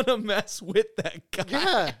 I'm going to mess with that guy.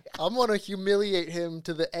 Yeah, I'm going to humiliate him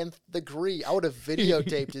to the nth degree. I would have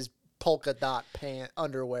videotaped his polka dot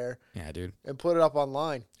underwear. Yeah, dude. And put it up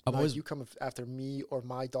online. You come after me or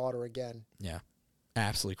my daughter again. Yeah.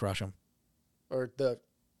 Absolutely crush him. Or the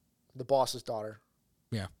boss's daughter.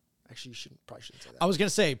 Yeah. Actually, probably shouldn't say that. I was going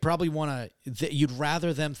to say, probably you'd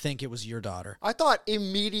rather them think it was your daughter. I thought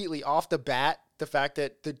immediately off the bat, the fact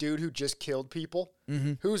that the dude who just killed people,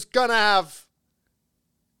 who's going to have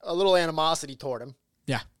a little animosity toward him.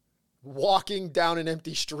 Yeah. Walking down an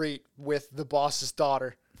empty street with the boss's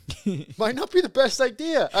daughter might not be the best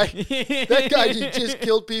idea. That guy who just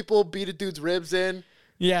killed people, beat a dude's ribs in.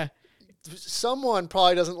 Yeah. Someone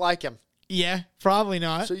probably doesn't like him. Yeah, probably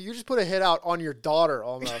not. So you just put a hit out on your daughter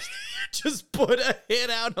almost. Just put a hit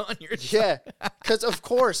out on your daughter. Yeah, because of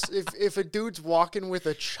course, if a dude's walking with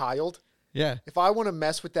a child, yeah. If I want to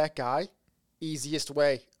mess with that guy, easiest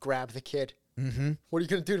way, grab the kid. Mm-hmm. What are you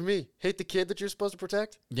going to do to me? Hate the kid that you're supposed to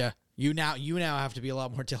protect? Yeah. You now have to be a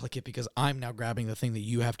lot more delicate because I'm now grabbing the thing that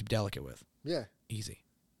you have to be delicate with. Yeah.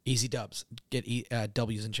 Easy dubs. Get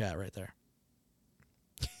W's in chat right there.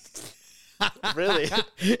 Really?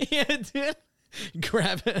 Yeah, dude.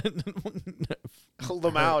 Grab it. Hold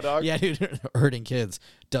them out, dog. Yeah, dude. Hurting kids.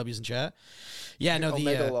 W's in chat. Yeah, no,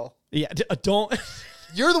 yeah, don't.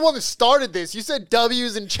 You're the one that started this. You said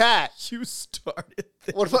W's in chat. You started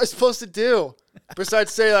this. What am I supposed to do?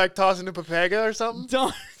 Besides say, like, tossing a Papega or something?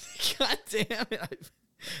 Don't. God damn it.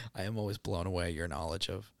 I am always blown away at your knowledge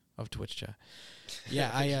of Twitch chat.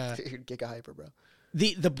 Yeah, Dude, Giga Hyper, bro.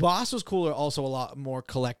 The boss was cooler, also a lot more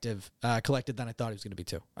collected than I thought he was going to be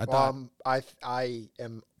too. I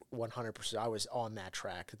am 100%. I was on that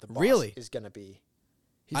track that the boss really is going to be.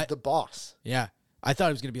 He's the boss. Yeah. I thought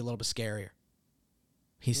he was going to be a little bit scarier.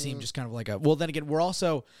 He seemed just kind of like a... Well, then again, we're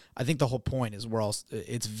also... I think the whole point is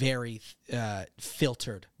it's very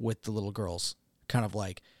filtered with the little girls. Kind of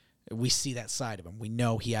like, we see that side of him. We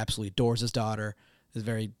know he absolutely adores his daughter. There's a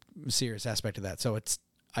very serious aspect of that. So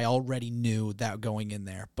I already knew that going in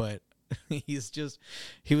there. But he was just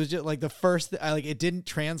like the first... it didn't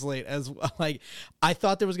translate as... Like, I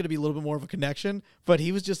thought there was going to be a little bit more of a connection. But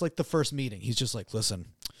he was just like the first meeting. He's just like, listen,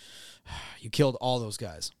 you killed all those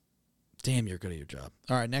guys. Damn, you're good at your job.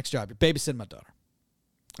 All right, next job. You're babysitting my daughter.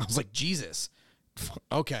 I was like, Jesus.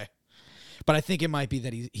 Okay. But I think it might be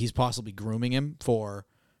that he's possibly grooming him for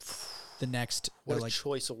the next... What a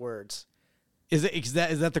choice of words. Is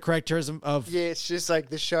that the correct term of... Yeah, it's just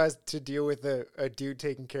like this show has to deal with a dude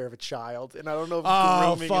taking care of a child. And I don't know if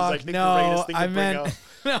grooming is like the greatest thing to bring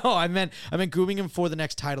up. No, I meant grooming him for the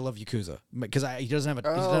next title of Yakuza. Because he doesn't have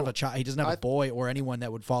a child. He doesn't have a boy or anyone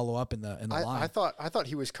that would follow up in the line. I thought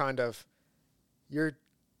he was kind of...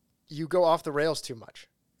 You go off the rails too much.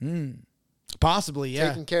 Possibly, yeah.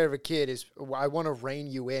 Taking care of a kid is, I want to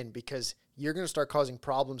rein you in because you're going to start causing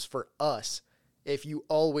problems for us if you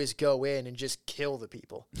always go in and just kill the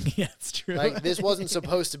people. Yeah, it's true. Like, this wasn't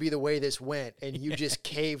supposed to be the way this went, and you just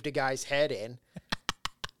caved a guy's head in.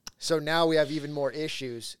 So now we have even more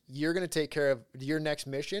issues. You're going to take care of your next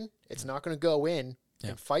mission. It's not going to go in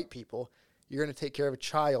and fight people. You're going to take care of a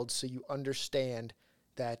child so you understand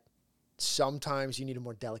that sometimes you need a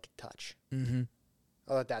more delicate touch. Mm-hmm.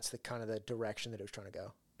 I thought that's the kind of the direction that it was trying to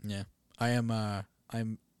go. Yeah, I'm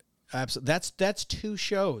absolutely. That's two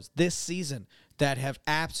shows this season that have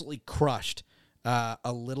absolutely crushed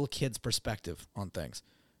a little kid's perspective on things.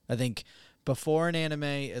 I think before an anime,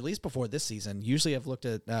 at least before this season, usually I've looked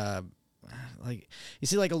at like you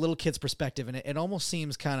see like a little kid's perspective, and it almost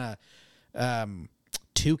seems kind of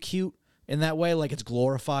too cute in that way, like it's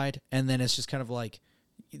glorified, and then it's just kind of like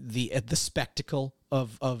the spectacle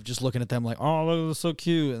of just looking at them like, oh, look, that's so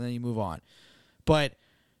cute, and then you move on. But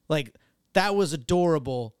like that was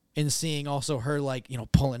adorable in seeing also her like, you know,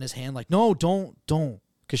 pulling his hand like, no, don't,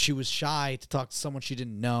 because she was shy to talk to someone she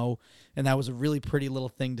didn't know, and that was a really pretty little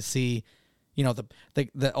thing to see. You know,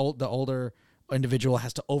 the older individual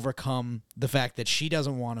has to overcome the fact that she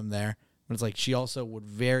doesn't want him there. But it's like she also would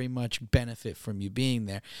very much benefit from you being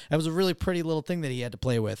there. That was a really pretty little thing that he had to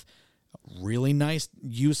play with. Really nice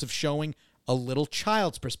use of showing a little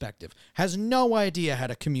child's perspective. Has no idea how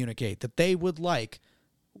to communicate that they would like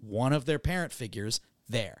one of their parent figures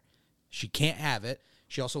there. She can't have it.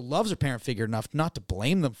 She also loves her parent figure enough not to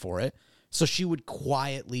blame them for it. So she would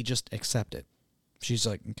quietly just accept it. She's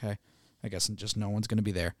like, okay, I guess just no one's going to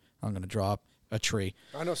be there. I'm going to draw up a tree.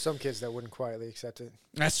 I know some kids that wouldn't quietly accept it.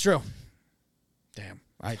 That's true. Damn.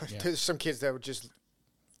 There's some kids that would just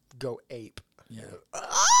go ape. Yeah.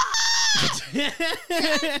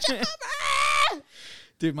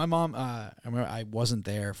 Dude, my mom, I remember I wasn't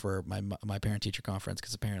there for my parent-teacher conference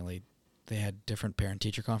because apparently they had different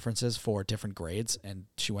parent-teacher conferences for different grades, and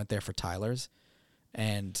she went there for Tyler's.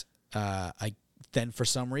 And then for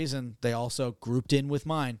some reason, they also grouped in with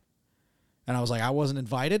mine. And I was like, I wasn't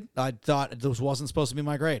invited. I thought this wasn't supposed to be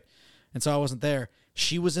my grade. And so I wasn't there.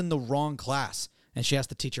 She was in the wrong class, and she asked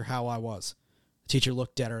the teacher how I was. The teacher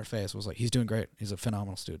looked at her face, was like, he's doing great. He's a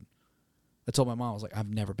phenomenal student. I told my mom, I was like, I've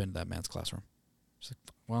never been to that man's classroom. She's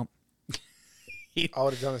like, well. I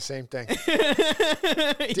would have done the same thing.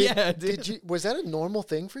 Did you? Was that a normal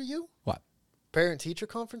thing for you? What? Parent-teacher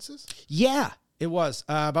conferences? Yeah, it was.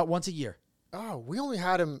 About once a year. Oh, we only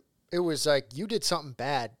had them. It was like you did something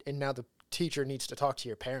bad, and now the teacher needs to talk to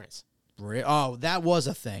your parents. Oh, that was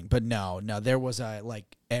a thing. But no, there was at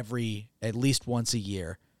least once a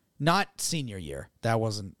year. Not senior year. That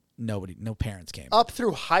wasn't. No parents came. Up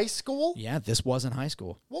through high school? Yeah, this wasn't high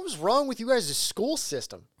school. What was wrong with you guys' school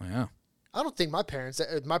system? Yeah. I don't think my parents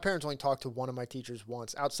only talked to one of my teachers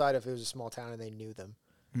once, outside of it was a small town and they knew them.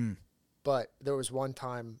 But there was one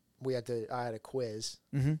time I had a quiz.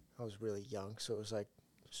 Mm-hmm. I was really young, so it was like,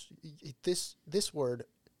 this word,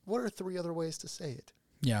 what are 3 other ways to say it?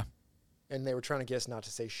 Yeah. And they were trying to get us not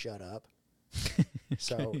to say shut up.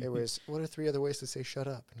 So it was, what are 3 other ways to say shut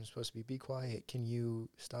up? And it was supposed to be quiet. Can you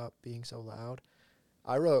stop being so loud?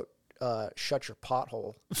 I wrote, shut your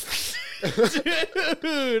pothole.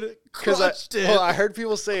 Dude, crushed it. I heard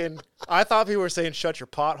people saying, I thought people were saying shut your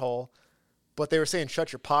pothole, but they were saying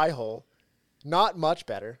shut your pie hole. Not much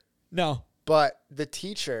better. No. But the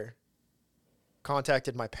teacher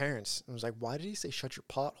contacted my parents and was like, why did he say shut your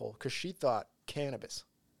pothole? Because she thought cannabis.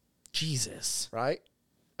 Jesus. Right?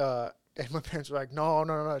 And my parents were like, no.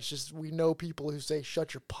 It's just we know people who say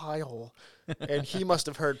shut your pie hole. And he must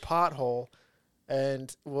have heard pothole.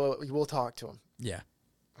 and we'll talk to him. Yeah.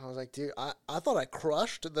 I was like, dude, I thought I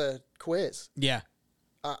crushed the quiz. Yeah.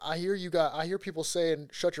 I hear people saying,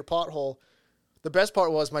 shut your pothole. The best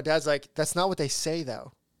part was my dad's like, that's not what they say,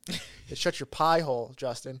 though. It's shut your pie hole,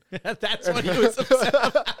 Justin. That's what he was upset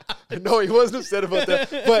about. No, he wasn't upset about that,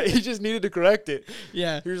 but he just needed to correct it.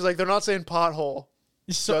 Yeah. He was like, they're not saying pothole.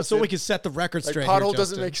 So we can set the record Like, straight. pothole here,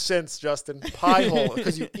 doesn't make sense, Justin. Pie hole,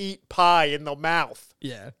 because you eat pie in the mouth.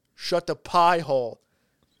 Yeah. Shut the pie hole.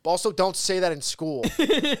 Also, don't say that in school.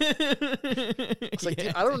 It's like,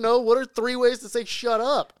 dude, I don't know. What are 3 ways to say shut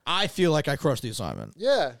up? I feel like I crushed the assignment.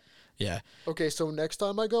 Yeah. Yeah. Okay, so next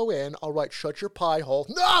time I go in, I'll write shut your pie hole.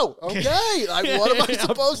 No! Okay. Like, what am I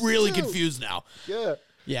supposed to do? I'm really confused now. Yeah.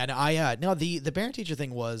 Yeah, no, the parent teacher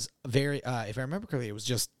thing was very if I remember correctly, it was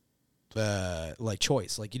just like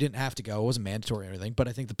choice. Like you didn't have to go. It wasn't mandatory or anything. But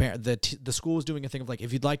I think the school was doing a thing of like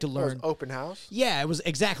if you'd like to learn Open house? Yeah, it was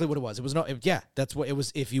exactly what it was. It was that's what it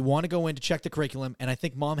was. If you want to go in to check the curriculum, and I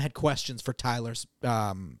think Mom had questions for Tyler's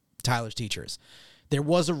teachers. There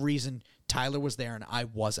was a reason Tyler was there and I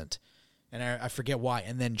wasn't. And I forget why.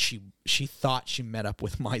 And then she thought she met up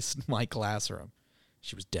with my classroom.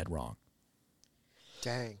 She was dead wrong.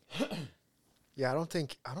 Dang. Yeah, I don't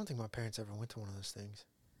think my parents ever went to one of those things.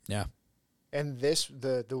 Yeah. And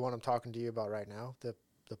the one I'm talking to you about right now, the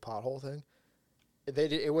pothole thing,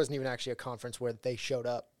 it wasn't even actually a conference where they showed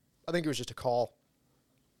up. I think it was just a call.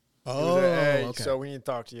 Oh, hey, okay. So we need to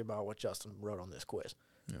talk to you about what Justin wrote on this quiz.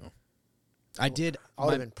 Yeah. I would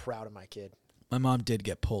have been proud of my kid. My mom did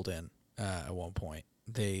get pulled in at one point.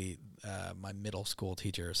 My middle school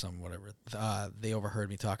teacher or they overheard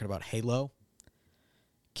me talking about Halo,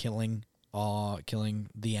 killing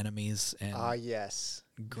the enemies and yes,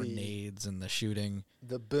 grenades and the shooting.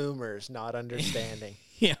 The boomers not understanding.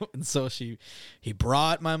 Yeah, and so he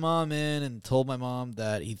brought my mom in and told my mom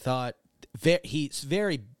that he thought he's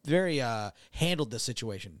very handled this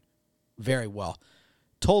situation very well.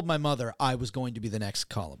 Told my mother I was going to be the next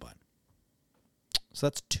Columbine. So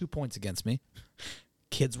that's 2 points against me.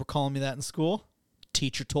 Kids were calling me that in school.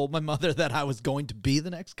 Teacher told my mother that I was going to be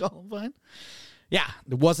the next Columbine. Yeah,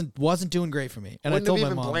 it wasn't doing great for me. And Wouldn't I told have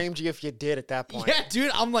my even mom, blamed you if you did at that point. Yeah,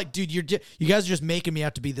 dude. I'm like, dude, you guys are just making me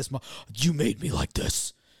out to be this. You made me like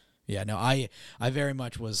this. Yeah, no, I very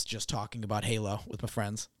much was just talking about Halo with my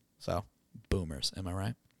friends. So, boomers, am I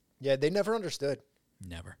right? Yeah, they never understood.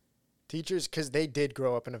 Never. Teachers, because they did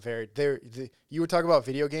grow up in a very you would talk about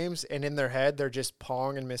video games, and in their head they're just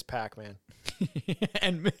Pong and Miss Pac-Man.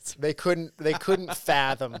 They couldn't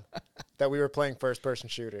fathom that we were playing first-person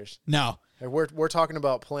shooters. No, and we're talking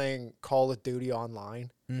about playing Call of Duty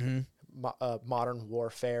online, Modern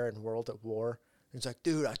Warfare and World at War. It's like,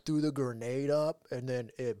 dude, I threw the grenade up, and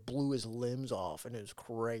then it blew his limbs off, and it was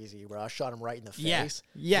crazy, bro. I shot him right in the face.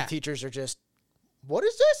 Yeah. The teachers are just, what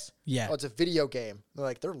is this? Yeah. Oh, it's a video game. They're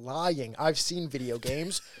like, they're lying. I've seen video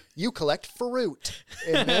games. You collect fruit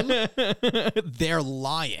in them. They're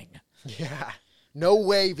lying. Yeah. No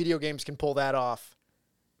way video games can pull that off.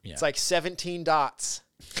 Yeah. It's like 17 dots.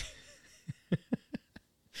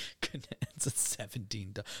 It's a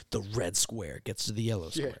 17. The red square gets to the yellow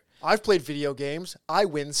square. Yeah. I've played video games. I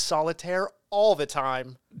win solitaire all the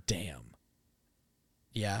time. Damn.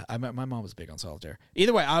 Yeah, my mom was big on solitaire.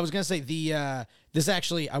 Either way, I was gonna say this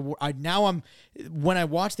actually. When I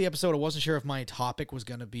watched the episode, I wasn't sure if my topic was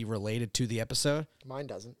gonna be related to the episode. Mine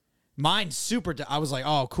doesn't. Mine's super. I was like,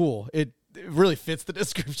 oh, cool. It really fits the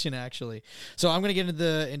description actually. So I'm gonna get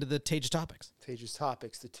into the Tage's topics. Tage's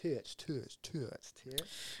topics, the tits.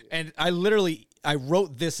 And I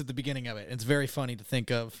wrote this at the beginning of it. It's very funny to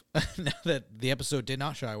think of now that the episode did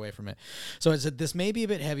not shy away from it. So I said, this may be a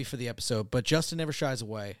bit heavy for the episode, but Justin never shies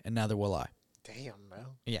away, and neither will I. Damn,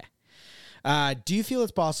 bro. Yeah. Do you feel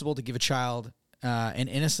it's possible to give a child an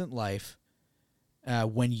innocent life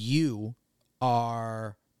when you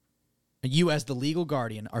as the legal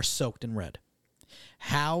guardian are soaked in red?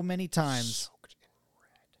 How many times...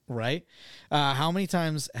 Right? How many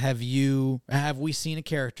times have we seen a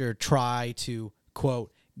character try to,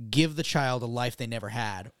 quote, give the child a life they never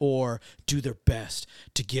had, or do their best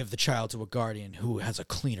to give the child to a guardian who has a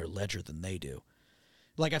cleaner ledger than they do?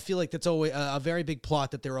 Like, I feel like that's always a very big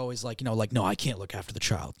plot that they're always like, no, I can't look after the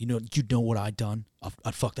child. You know what I'd done?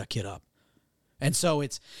 I'd fuck that kid up. And so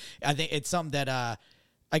I think it's something that,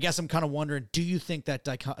 I guess I'm kind of wondering, do you think that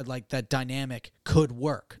that dynamic could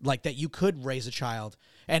work? Like that you could raise a child?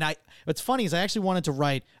 And what's funny is I actually wanted to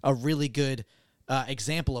write a really good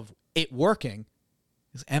example of it working.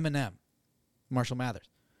 Is Eminem, Marshall Mathers.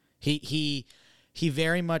 He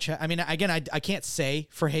very much. I mean, again, I can't say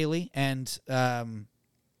for Haley and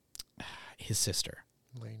his sister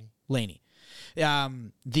Lainey.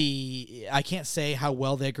 I can't say how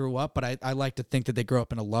well they grew up, but I like to think that they grew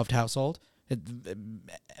up in a loved household.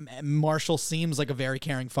 Marshall seems like a very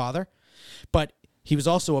caring father, but he was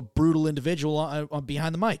also a brutal individual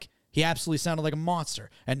behind the mic. He absolutely sounded like a monster,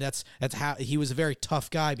 and that's how he was a very tough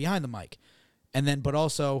guy behind the mic. And then, but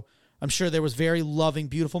also, I'm sure there was very loving,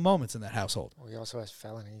 beautiful moments in that household. Well, he also has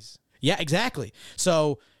felonies. Yeah, exactly.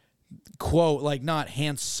 So, quote, like not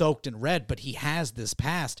hands soaked in red, but he has this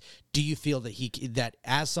past. Do you feel that that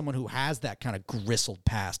as someone who has that kind of gristled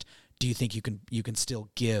past, do you think you can still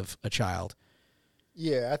give a child?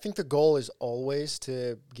 Yeah, I think the goal is always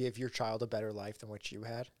to give your child a better life than what you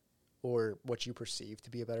had, or what you perceive to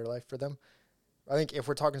be a better life for them. I think if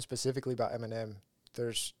we're talking specifically about Eminem,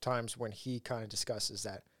 there's times when he kind of discusses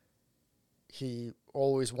that he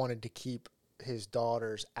always wanted to keep his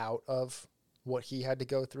daughters out of what he had to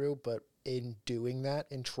go through, but in doing that,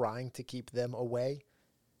 in trying to keep them away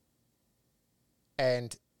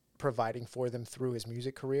and providing for them through his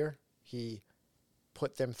music career, he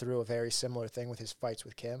put them through a very similar thing with his fights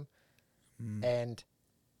with Kim and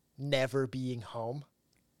never being home.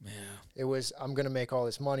 Yeah. It was, I'm going to make all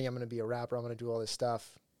this money, I'm going to be a rapper, I'm going to do all this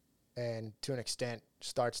stuff, and to an extent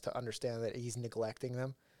starts to understand that he's neglecting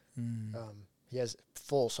them. He has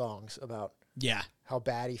full songs about how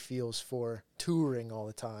bad he feels for touring all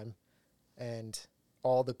the time, and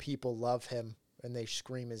all the people love him and they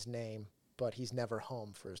scream his name, but he's never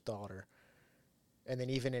home for his daughter. And then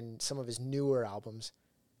even in some of his newer albums,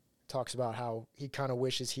 talks about how he kind of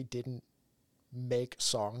wishes he didn't make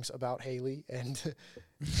songs about Haley and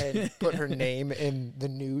put her name in the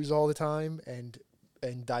news all the time and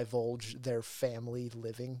divulge their family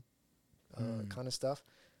living kind of stuff.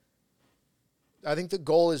 I think the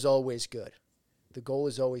goal is always good. The goal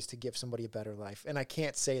is always to give somebody a better life. And I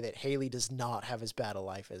can't say that Haley does not have as bad a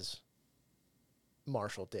life as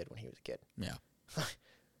Marshall did when he was a kid. Yeah.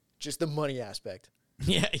 Just the money aspect.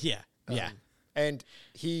 Yeah. And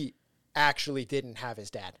he actually didn't have his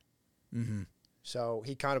dad. Mm-hmm. So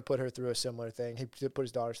he kind of put her through a similar thing. He put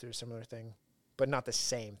his daughters through a similar thing, but not the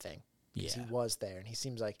same thing. Because he was there, and he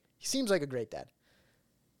seems like a great dad.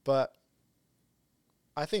 But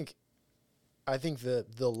I think the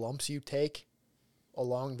lumps you take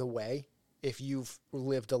along the way, if you've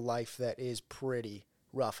lived a life that is pretty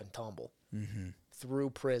rough and tumble, through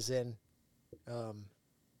prison,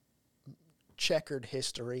 checkered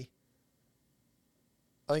history,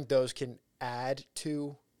 I think those can add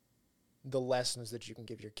to the lessons that you can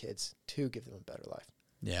give your kids to give them a better life.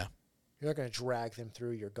 Yeah. You're not going to drag them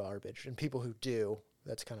through your garbage. And people who do,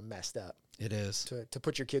 that's kind of messed up. It is. To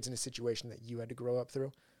put your kids in a situation that you had to grow up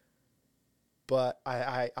through. But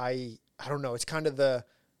I don't know. It's kind of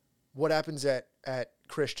what happens at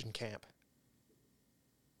Christian camp.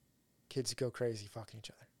 Kids go crazy fucking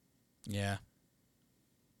each other. Yeah.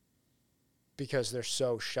 Because they're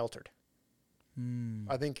so sheltered.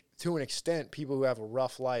 I think to an extent, people who have a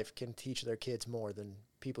rough life can teach their kids more than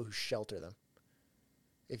people who shelter them.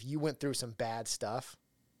 If you went through some bad stuff,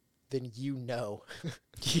 then you know.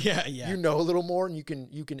 Yeah. You know a little more, and you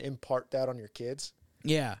can impart that on your kids.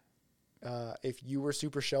 Yeah. If you were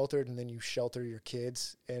super sheltered and then you shelter your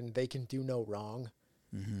kids and they can do no wrong,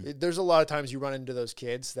 there's a lot of times you run into those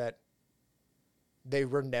kids that they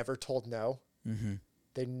were never told no.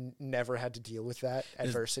 They never had to deal with that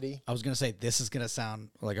adversity. I was going to say, this is going to sound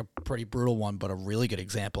like a pretty brutal one, but a really good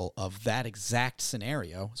example of that exact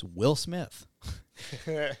scenario is Will Smith.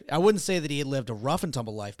 I wouldn't say that he had lived a rough and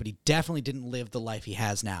tumble life, but he definitely didn't live the life he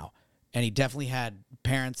has now. And he definitely had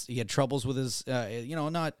parents. He had troubles with his,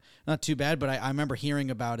 not too bad, but I remember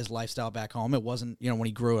hearing about his lifestyle back home. It wasn't, when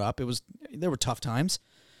he grew up, there were tough times.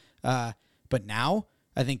 But now,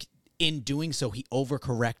 I think in doing so, he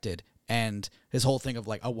overcorrected. And his whole thing of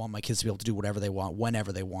like, I want my kids to be able to do whatever they want,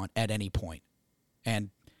 whenever they want, at any point. And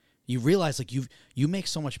you realize like you make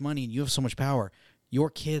so much money and you have so much power. Your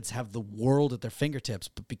kids have the world at their fingertips,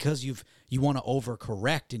 but because you want to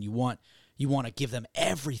overcorrect and you want to give them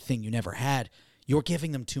everything you never had, you're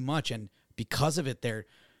giving them too much, and because of it, they're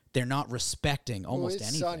not respecting almost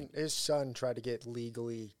anything. His son tried to get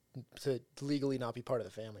legally not be part of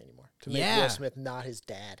the family anymore, to make Will Smith not his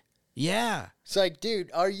dad. Yeah. It's like, dude,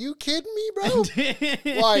 are you kidding me, bro?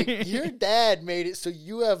 Like, your dad made it so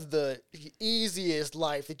you have the easiest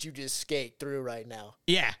life that you just skate through right now.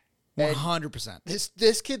 Yeah. 100%.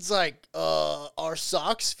 This kid's like, are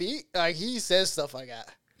socks feet? Like, he says stuff like that.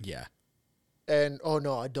 Yeah. And, oh,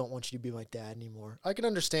 no, I don't want you to be my dad anymore. I can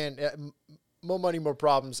understand more money, more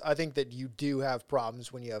problems. I think that you do have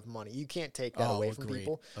problems when you have money. You can't take that away from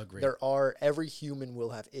people. Agreed. Every human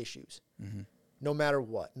will have issues. No matter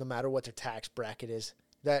what their tax bracket is.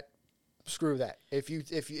 That screw that.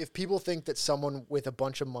 If people think that someone with a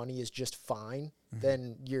bunch of money is just fine,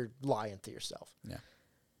 then you're lying to yourself. Yeah.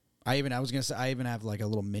 I even have like a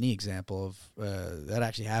little mini example of that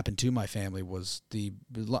actually happened to my family. Was the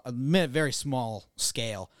very small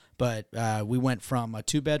scale, but we went from a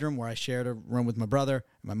 2-bedroom where I shared a room with my brother.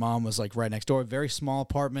 My mom was like right next door. Very small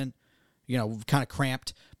apartment, kind of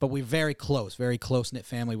cramped, but we very close knit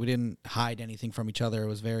family. We didn't hide anything from each other. It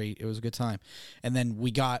was a good time. And then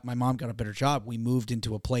my mom got a better job. We moved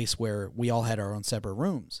into a place where we all had our own separate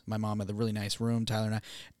rooms. My mom had a really nice room, Tyler and I,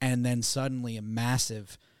 and then suddenly a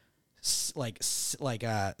massive,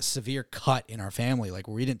 severe cut in our family, like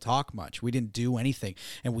where we didn't talk much, we didn't do anything,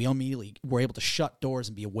 and we immediately were able to shut doors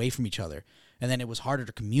and be away from each other. And then it was harder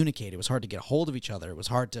to communicate. It was hard to get a hold of each other. It was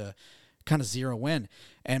hard to kind of zero in.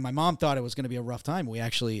 And my mom thought it was going to be a rough time. We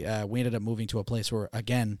actually we ended up moving to a place where,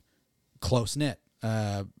 again, close knit.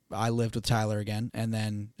 I lived with Tyler again, and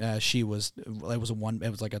then it was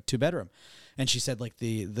like a 2-bedroom, and she said like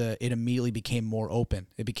it immediately became more open.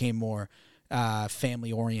 It became more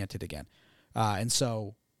family oriented again. And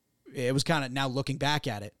so it was kind of, now looking back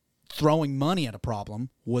at it, throwing money at a problem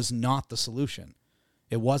was not the solution.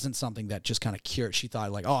 It wasn't something that just kind of cured. She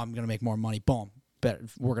thought like, oh, I'm going to make more money. Boom. Better.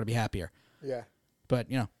 We're going to be happier. Yeah. But,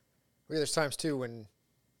 Well, there's times too when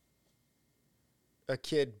a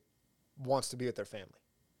kid wants to be with their family.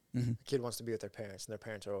 Mm-hmm. A kid wants to be with their parents, and their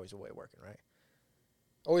parents are always away working, right?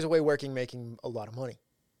 Always away working, making a lot of money.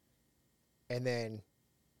 And then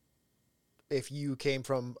if you came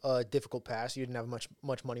from a difficult past, you didn't have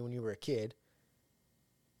much money when you were a kid,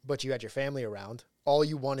 but you had your family around, all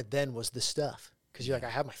you wanted then was the stuff. Because you're like, I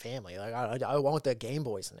have my family. Like I want the Game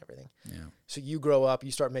Boys and everything. Yeah. So you grow up,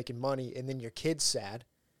 you start making money, and then your kid's sad,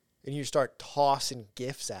 and you start tossing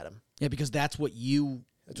gifts at him. Yeah, because that's what you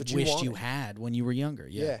wished you had when you were younger.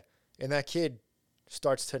 Yeah. Yeah. And that kid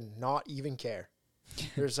starts to not even care.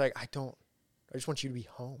 There's like, I just want you to be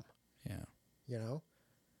home. Yeah.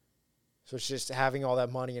 So it's just having all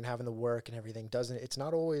that money and having the work and everything it's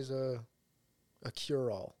not always a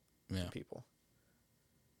cure-all for people.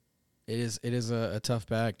 It is a tough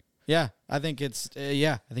bag. Yeah, I think I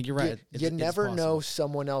think you're right. You never know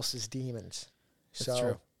someone else's demons. That's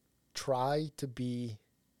true. Try to be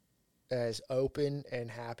as open and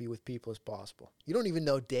happy with people as possible. You don't even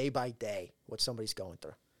know day by day what somebody's going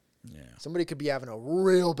through. Yeah. Somebody could be having a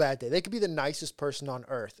real bad day. They could be the nicest person on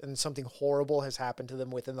earth, and something horrible has happened to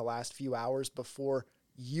them within the last few hours before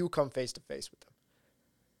you come face to face with them.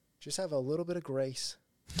 Just have a little bit of grace.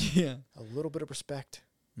 Yeah. A little bit of respect.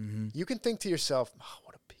 Mm-hmm. You can think to yourself, oh,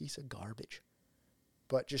 what a piece of garbage.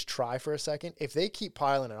 But just try for a second. If they keep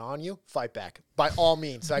piling it on you, fight back. By all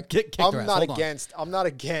means. Like, I'm not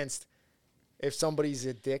against if somebody's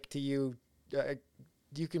a dick to you,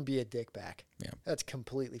 you can be a dick back. Yeah. That's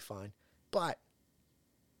completely fine. But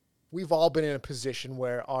we've all been in a position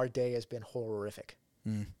where our day has been horrific.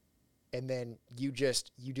 Mm. And then you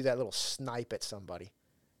do that little snipe at somebody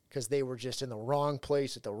because they were just in the wrong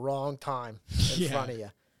place at the wrong time in front of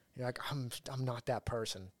you. You're like, I'm not that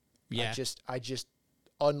person. Yeah. I just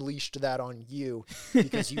unleashed that on you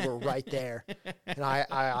because you were right there. And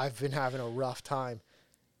I've been having a rough time.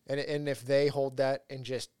 And if they hold that and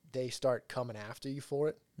just they start coming after you for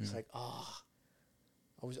it, it's like,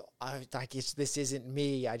 this isn't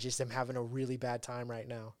me. I just am having a really bad time right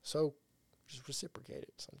now. So just reciprocate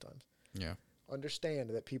it sometimes. Yeah. Understand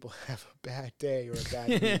that people have a bad day or a bad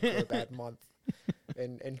week or a bad month,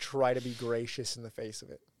 and try to be gracious in the face of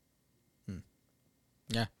it.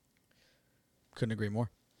 Yeah. Couldn't agree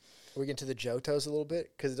more. We get into the Jotos a little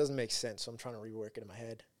bit because it doesn't make sense, so I'm trying to rework it in my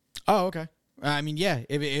head. Oh, okay. I mean, yeah.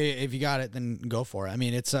 If you got it, then go for it. I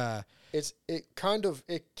mean, it's okay.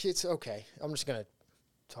 I'm just gonna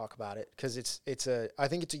talk about it because I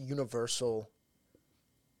think it's a universal.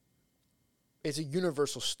 It's a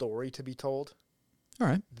universal story to be told. All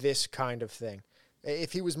right. This kind of thing.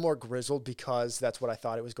 If he was more grizzled, because that's what I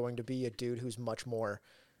thought it was going to be, a dude who's much more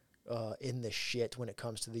in the shit when it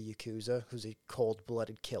comes to the Yakuza, who's a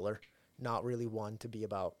cold-blooded killer, not really one to be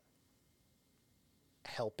about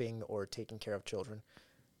helping or taking care of children.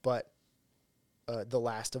 But The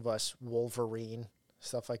Last of Us, Wolverine,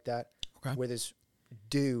 stuff like that, with this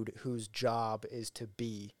dude whose job is to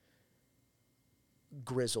be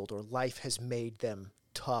grizzled, or life has made them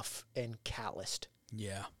tough and calloused.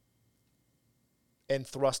 Yeah. And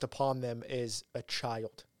thrust upon them is a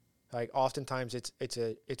child. Like, oftentimes it's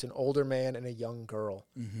an older man and a young girl.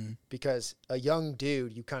 Mm-hmm. Because a young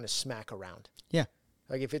dude, you kind of smack around. Yeah.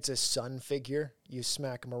 Like, if it's a son figure, you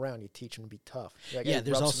smack him around. You teach him to be tough. Like, yeah,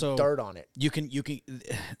 there's rub also some dirt on it. You can.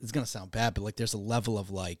 It's gonna sound bad, but like, there's a level of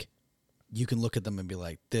like you can look at them and be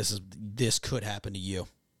like, this could happen to you.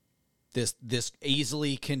 This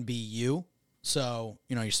easily can be you. So,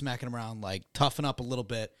 you're smacking them around like, toughen up a little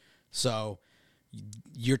bit. So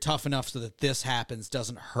you're tough enough so that this happens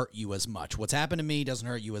doesn't hurt you as much. What's happened to me doesn't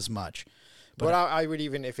hurt you as much. But I would,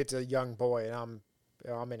 even if it's a young boy and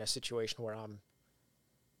I'm in a situation where I'm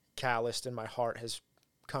calloused and my heart has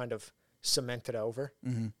kind of cemented over,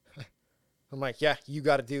 mm-hmm. I'm like, yeah, you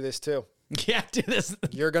got to do this too. Yeah, do this.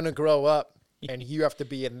 You're going to grow up and you have to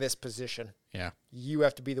be in this position. Yeah. You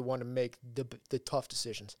have to be the one to make the tough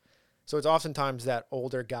decisions. So it's oftentimes that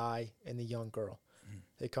older guy and the young girl.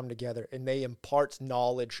 They come together and they impart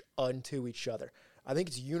knowledge unto each other. I think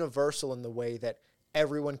it's universal in the way that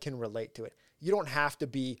everyone can relate to it. You don't have to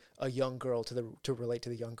be a young girl to relate to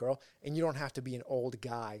the young girl, and you don't have to be an old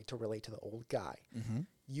guy to relate to the old guy. Mm-hmm.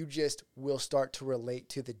 You just will start to relate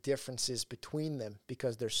to the differences between them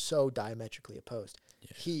because they're so diametrically opposed.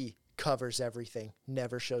 Yeah. He covers everything,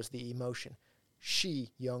 never shows the emotion.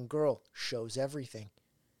 She, young girl, shows everything.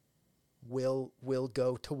 Will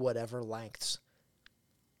go to whatever lengths.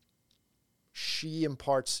 She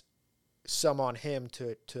imparts some on him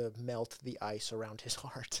to melt the ice around his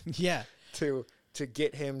heart. Yeah. To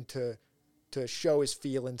get him to show his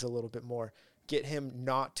feelings a little bit more. Get him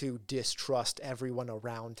not to distrust everyone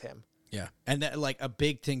around him. Yeah. And that, like, a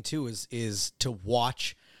big thing too is to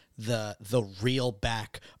watch the reel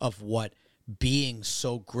back of what being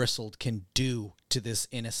so gristled can do to this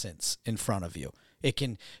innocence in front of you. It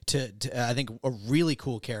can, I think a really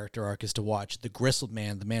cool character arc is to watch the gristled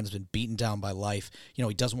man. The man's been beaten down by life.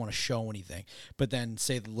 He doesn't want to show anything. But then,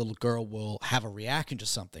 say the little girl will have a reaction to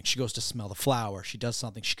something. She goes to smell the flower. She does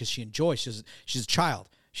something because she enjoys. She's a child.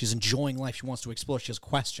 She's enjoying life. She wants to explore. She has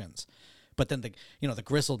questions. But then the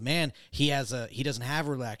gristled man, he doesn't have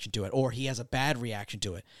a reaction to it, or he has a bad reaction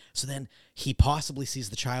to it. So then he possibly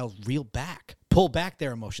sees the child pull back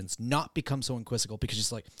their emotions, not become so inquisitive, because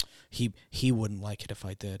he's like, he wouldn't like it if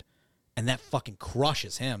I did, and that fucking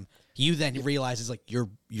crushes him. You then realizes like you're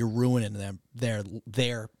ruining them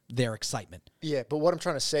their excitement. Yeah, but what I'm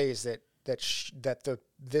trying to say is that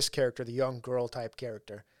this character, the young girl type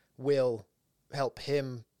character, will help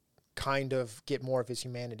him kind of get more of his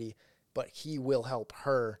humanity. But he will help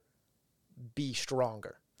her be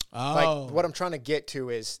stronger. Oh. Like, what I'm trying to get to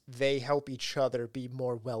is they help each other be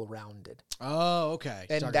more well-rounded. Oh, okay.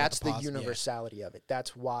 And that's the universality of it.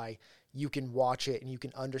 That's why you can watch it and you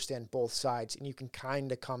can understand both sides and you can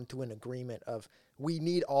kind of come to an agreement of we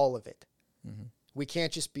need all of it. Mm-hmm. We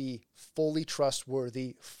can't just be fully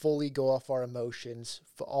trustworthy, fully go off our emotions,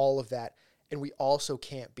 for all of that. And we also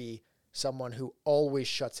can't be someone who always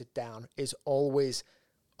shuts it down, is always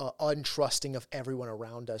untrusting of everyone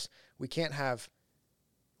around us. We can't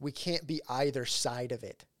be either side of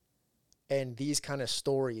it. And these kind of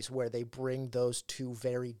stories where they bring those two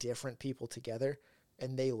very different people together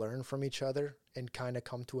and they learn from each other and kind of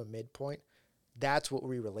come to a midpoint, that's what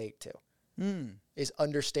we relate to. Is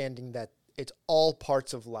understanding that it's all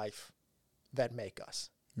parts of life that make us.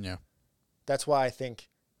 Yeah. That's why I think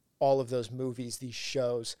all of those movies, these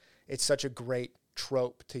shows, it's such a great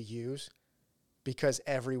trope to use, because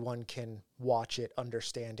everyone can watch it,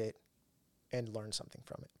 understand it, and learn something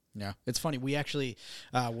from it. Yeah, it's funny. We actually,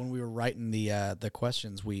 when we were writing the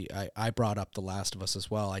questions, I brought up The Last of Us as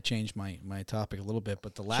well. I changed my topic a little bit,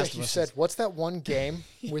 but The Last of Us. You said, what's that one game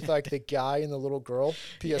with like the guy and the little girl,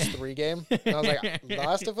 PS3 game? And I was like,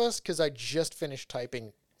 Last of Us, because I just finished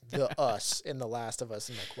typing the us in The Last of Us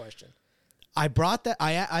in my question. I brought that.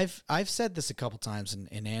 I've said this a couple times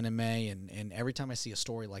in anime, and every time I see a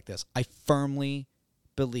story like this, I firmly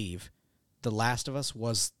believe The Last of Us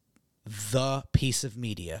was the piece of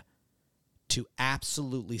media to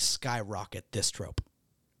absolutely skyrocket this trope.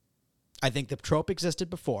 I think the trope existed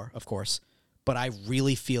before, of course, but I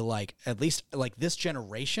really feel like at least like this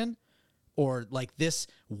generation or like this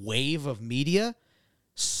wave of media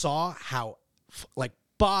saw how like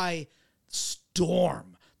by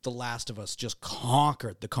storm The Last of Us just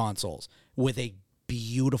conquered the consoles with a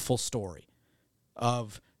beautiful story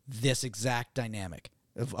of this exact dynamic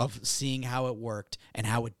of seeing how it worked and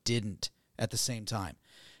how it didn't at the same time.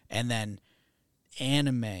 And then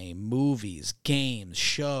anime, movies, games,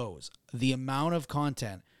 shows, the amount of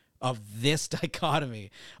content of this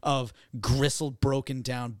dichotomy of gristled, broken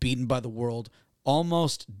down, beaten by the world,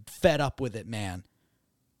 almost fed up with it, man.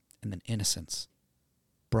 And then innocence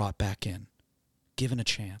brought back in, given a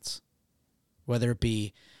chance. Whether it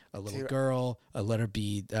be a little girl, let her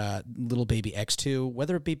be little baby X2,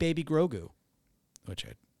 whether it be baby Grogu, which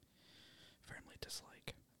I firmly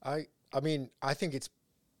dislike. I mean, I think it's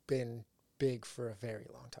been big for a very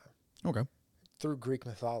long time. Okay. Through Greek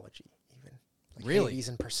mythology, even. like Really? Hades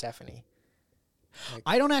and Persephone.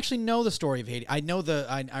 I don't actually know the story of Hades. I know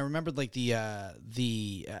I remembered like in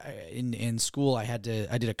school I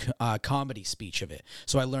did a comedy speech of it,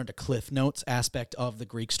 so I learned a Cliff Notes aspect of the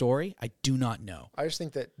Greek story. I do not know. I just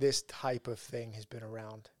think that this type of thing has been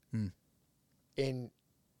around in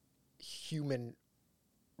human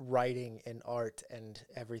writing and art and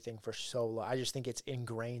everything for so long. I just think it's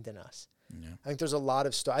ingrained in us. Yeah. I think there's a lot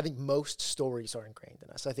of I think most stories are ingrained in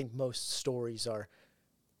us. I think most stories are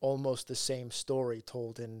almost the same story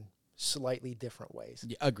told in slightly different ways.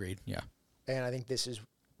 Yeah, agreed. Yeah. And I think this is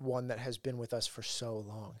one that has been with us for so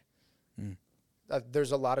long.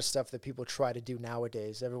 There's a lot of stuff that people try to do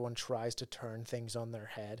nowadays. Everyone tries to turn things on their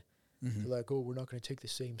head. They're like, oh, we're not going to take the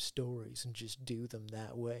same stories and just do them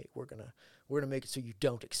that way. We're gonna make it so you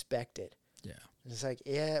don't expect it. Yeah. And it's like,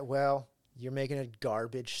 yeah, well, you're making a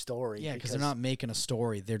garbage story. Yeah, because they're not making a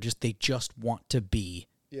story. They just want to be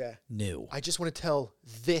new. I just want to tell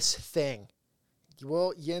this thing.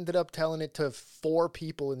 Well, you ended up telling it to 4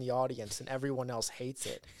 people in the audience and everyone else hates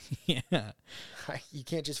it. Yeah. You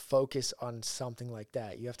can't just focus on something like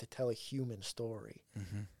that. You have to tell a human story.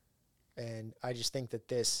 And I just think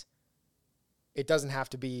that it doesn't have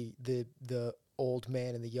to be the old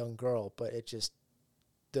man and the young girl, but it just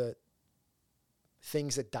the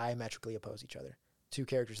things that diametrically oppose each other. 2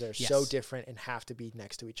 characters that are so different and have to be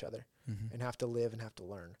next to each other and have to live and have to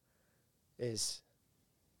learn is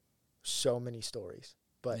so many stories.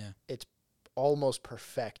 But it's almost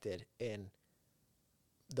perfected in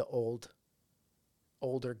the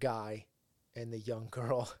older guy and the young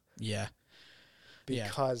girl. Yeah.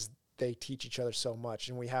 Because they teach each other so much,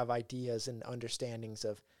 and we have ideas and understandings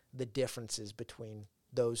of the differences between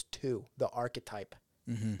those two. The archetypes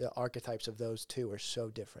of those two are so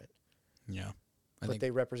different. Yeah. But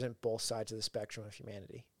they represent both sides of the spectrum of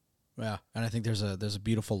humanity. Yeah, and I think there's a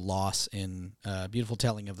beautiful loss in beautiful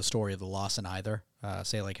telling of the story of the loss in either.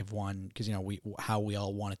 Say like if one, because how we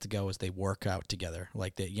all want it to go is they work out together,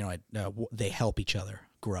 like they help each other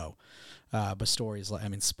grow. But stories like,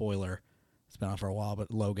 spoiler, it's been on for a while, but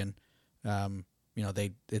Logan,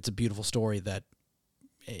 it's a beautiful story that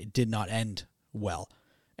it did not end well,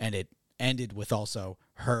 and it ended with also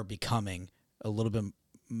her becoming a little bit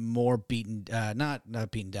more beaten, not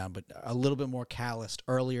beaten down, but a little bit more calloused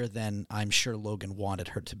earlier than I'm sure Logan wanted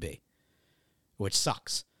her to be, which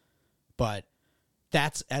sucks. But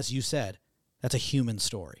that's, as you said, that's a human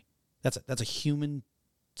story. That's a human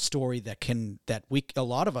story that a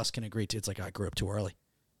lot of us can agree to. It's like, I grew up too early.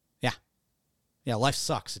 Yeah, life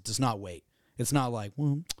sucks. It does not wait. It's not like,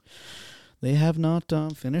 well, they have not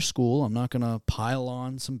finished school. I'm not going to pile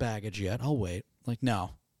on some baggage yet. I'll wait. Like,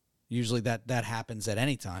 no. Usually that happens at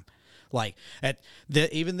any time. Like,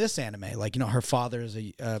 even this anime, like, her father is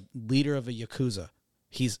a leader of a Yakuza.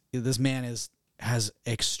 This man has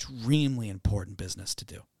extremely important business to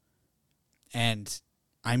do. And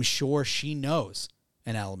I'm sure she knows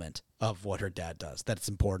an element of what her dad does, that it's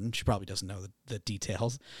important. She probably doesn't know the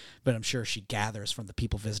details, but I'm sure she gathers from the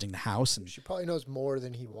people visiting the house. And she probably knows more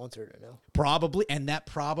than he wants her to know. Probably, and that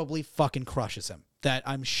probably fucking crushes him. That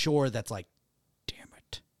I'm sure that's like, damn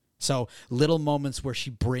it. So little moments where she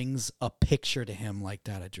brings a picture to him like,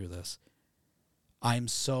 Dad, I drew this. I'm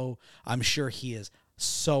sure he is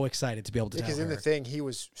so excited to be able to tell her. Because in the thing, he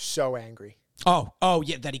was so angry. Oh,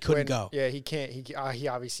 yeah, that he couldn't go. Yeah, he can't. He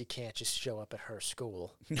obviously can't just show up at her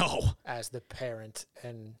school. No, as the parent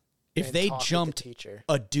and if they jumped the teacher.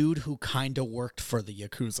 A dude who kind of worked for the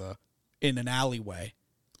Yakuza in an alleyway,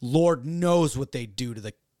 Lord knows what they'd do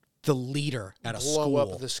to the leader at a school.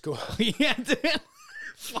 Blow up the school. Yeah, dude.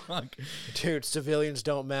 Fuck, dude. Civilians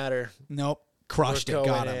don't matter. Nope, crushed it.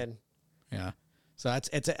 Got him. In. Yeah, so I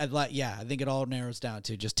think it all narrows down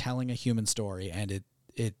to just telling a human story, and it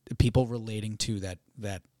people relating to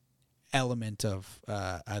that element of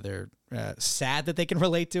either sad that they can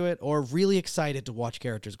relate to it or really excited to watch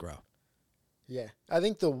characters grow. Yeah, I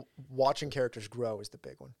think the watching characters grow is the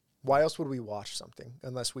big one. Why else would we watch something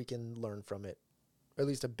unless we can learn from it, or at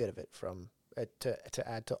least a bit of it from it to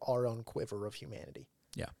add to our own quiver of humanity?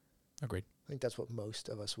 Yeah, agreed. I think that's what most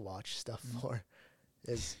of us watch stuff for.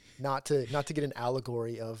 Is not to get an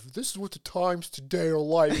allegory of this is what the times today are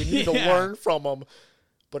like. You need to learn from them.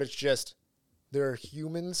 But it's just, there are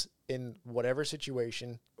humans in whatever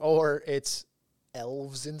situation, or it's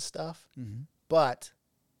elves and stuff. Mm-hmm. But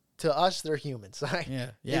to us, they're humans.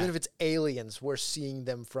 Yeah. Even if it's aliens, we're seeing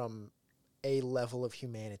them from a level of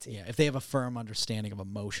humanity. Yeah, if they have a firm understanding of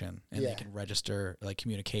emotion and they can register like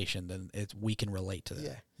communication, then we can relate to that.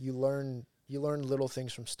 Yeah, you learn little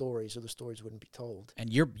things from stories, or the stories wouldn't be told.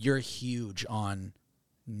 And you're huge on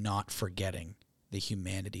not forgetting the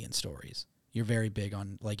humanity in stories. You're very big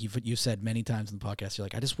on, like you said many times in the podcast, you're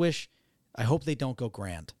like, I hope they don't go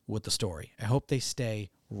grand with the story. I hope they stay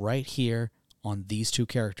right here on these two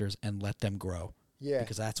characters and let them grow. Yeah.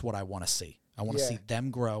 Because that's what I want to see. I want to Yeah. see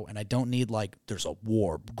them grow, and I don't need, like, there's a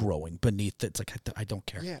war growing beneath it. It's like, I don't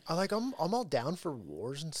care. Yeah, I'm all down for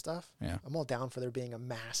wars and stuff. Yeah. I'm all down for there being a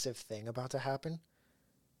massive thing about to happen.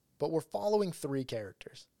 But we're following 3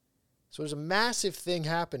 characters. So there's a massive thing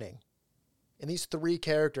happening, and these 3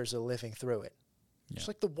 characters are living through it. Yeah. Just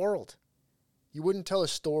like the world. You wouldn't tell a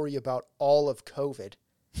story about all of COVID.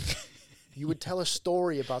 You would tell a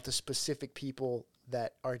story about the specific people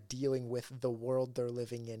that are dealing with the world they're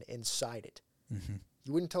living in inside it. Mm-hmm.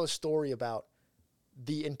 You wouldn't tell a story about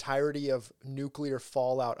the entirety of nuclear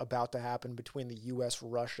fallout about to happen between the U.S.,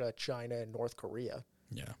 Russia, China, and North Korea.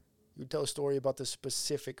 Yeah. You would tell a story about the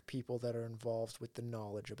specific people that are involved with the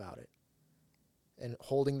knowledge about it. And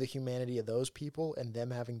holding the humanity of those people and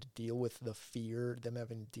them having to deal with the fear, them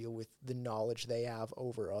having to deal with the knowledge they have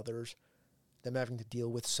over others, them having to deal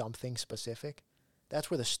with something specific. That's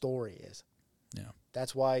where the story is. Yeah.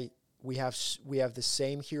 That's why we have the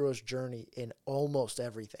same hero's journey in almost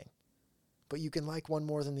everything. But you can like one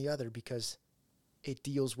more than the other because it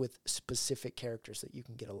deals with specific characters that you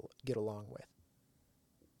can get along with.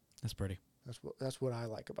 That's pretty. That's what I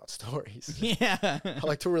like about stories. Yeah. I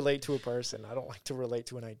like to relate to a person. I don't like to relate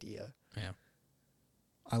to an idea. Yeah.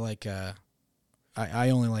 I like, I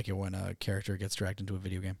only like it when a character gets dragged into a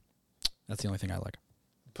video game. That's the only thing I like.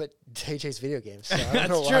 But TJ's video games. So I don't That's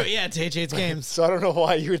know true. why. Yeah, TJ's games. So I don't know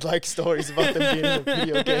why you would like stories about them being in a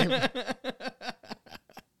video game.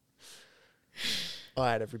 All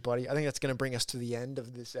right, everybody. I think that's going to bring us to the end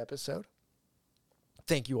of this episode.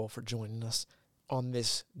 Thank you all for joining us on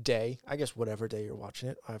this day. I guess whatever day you're watching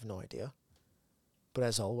it. I have no idea. But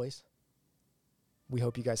as always, we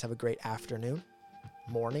hope you guys have a great afternoon,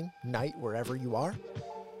 morning, night, wherever you are.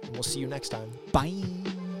 And we'll see you next time. Bye.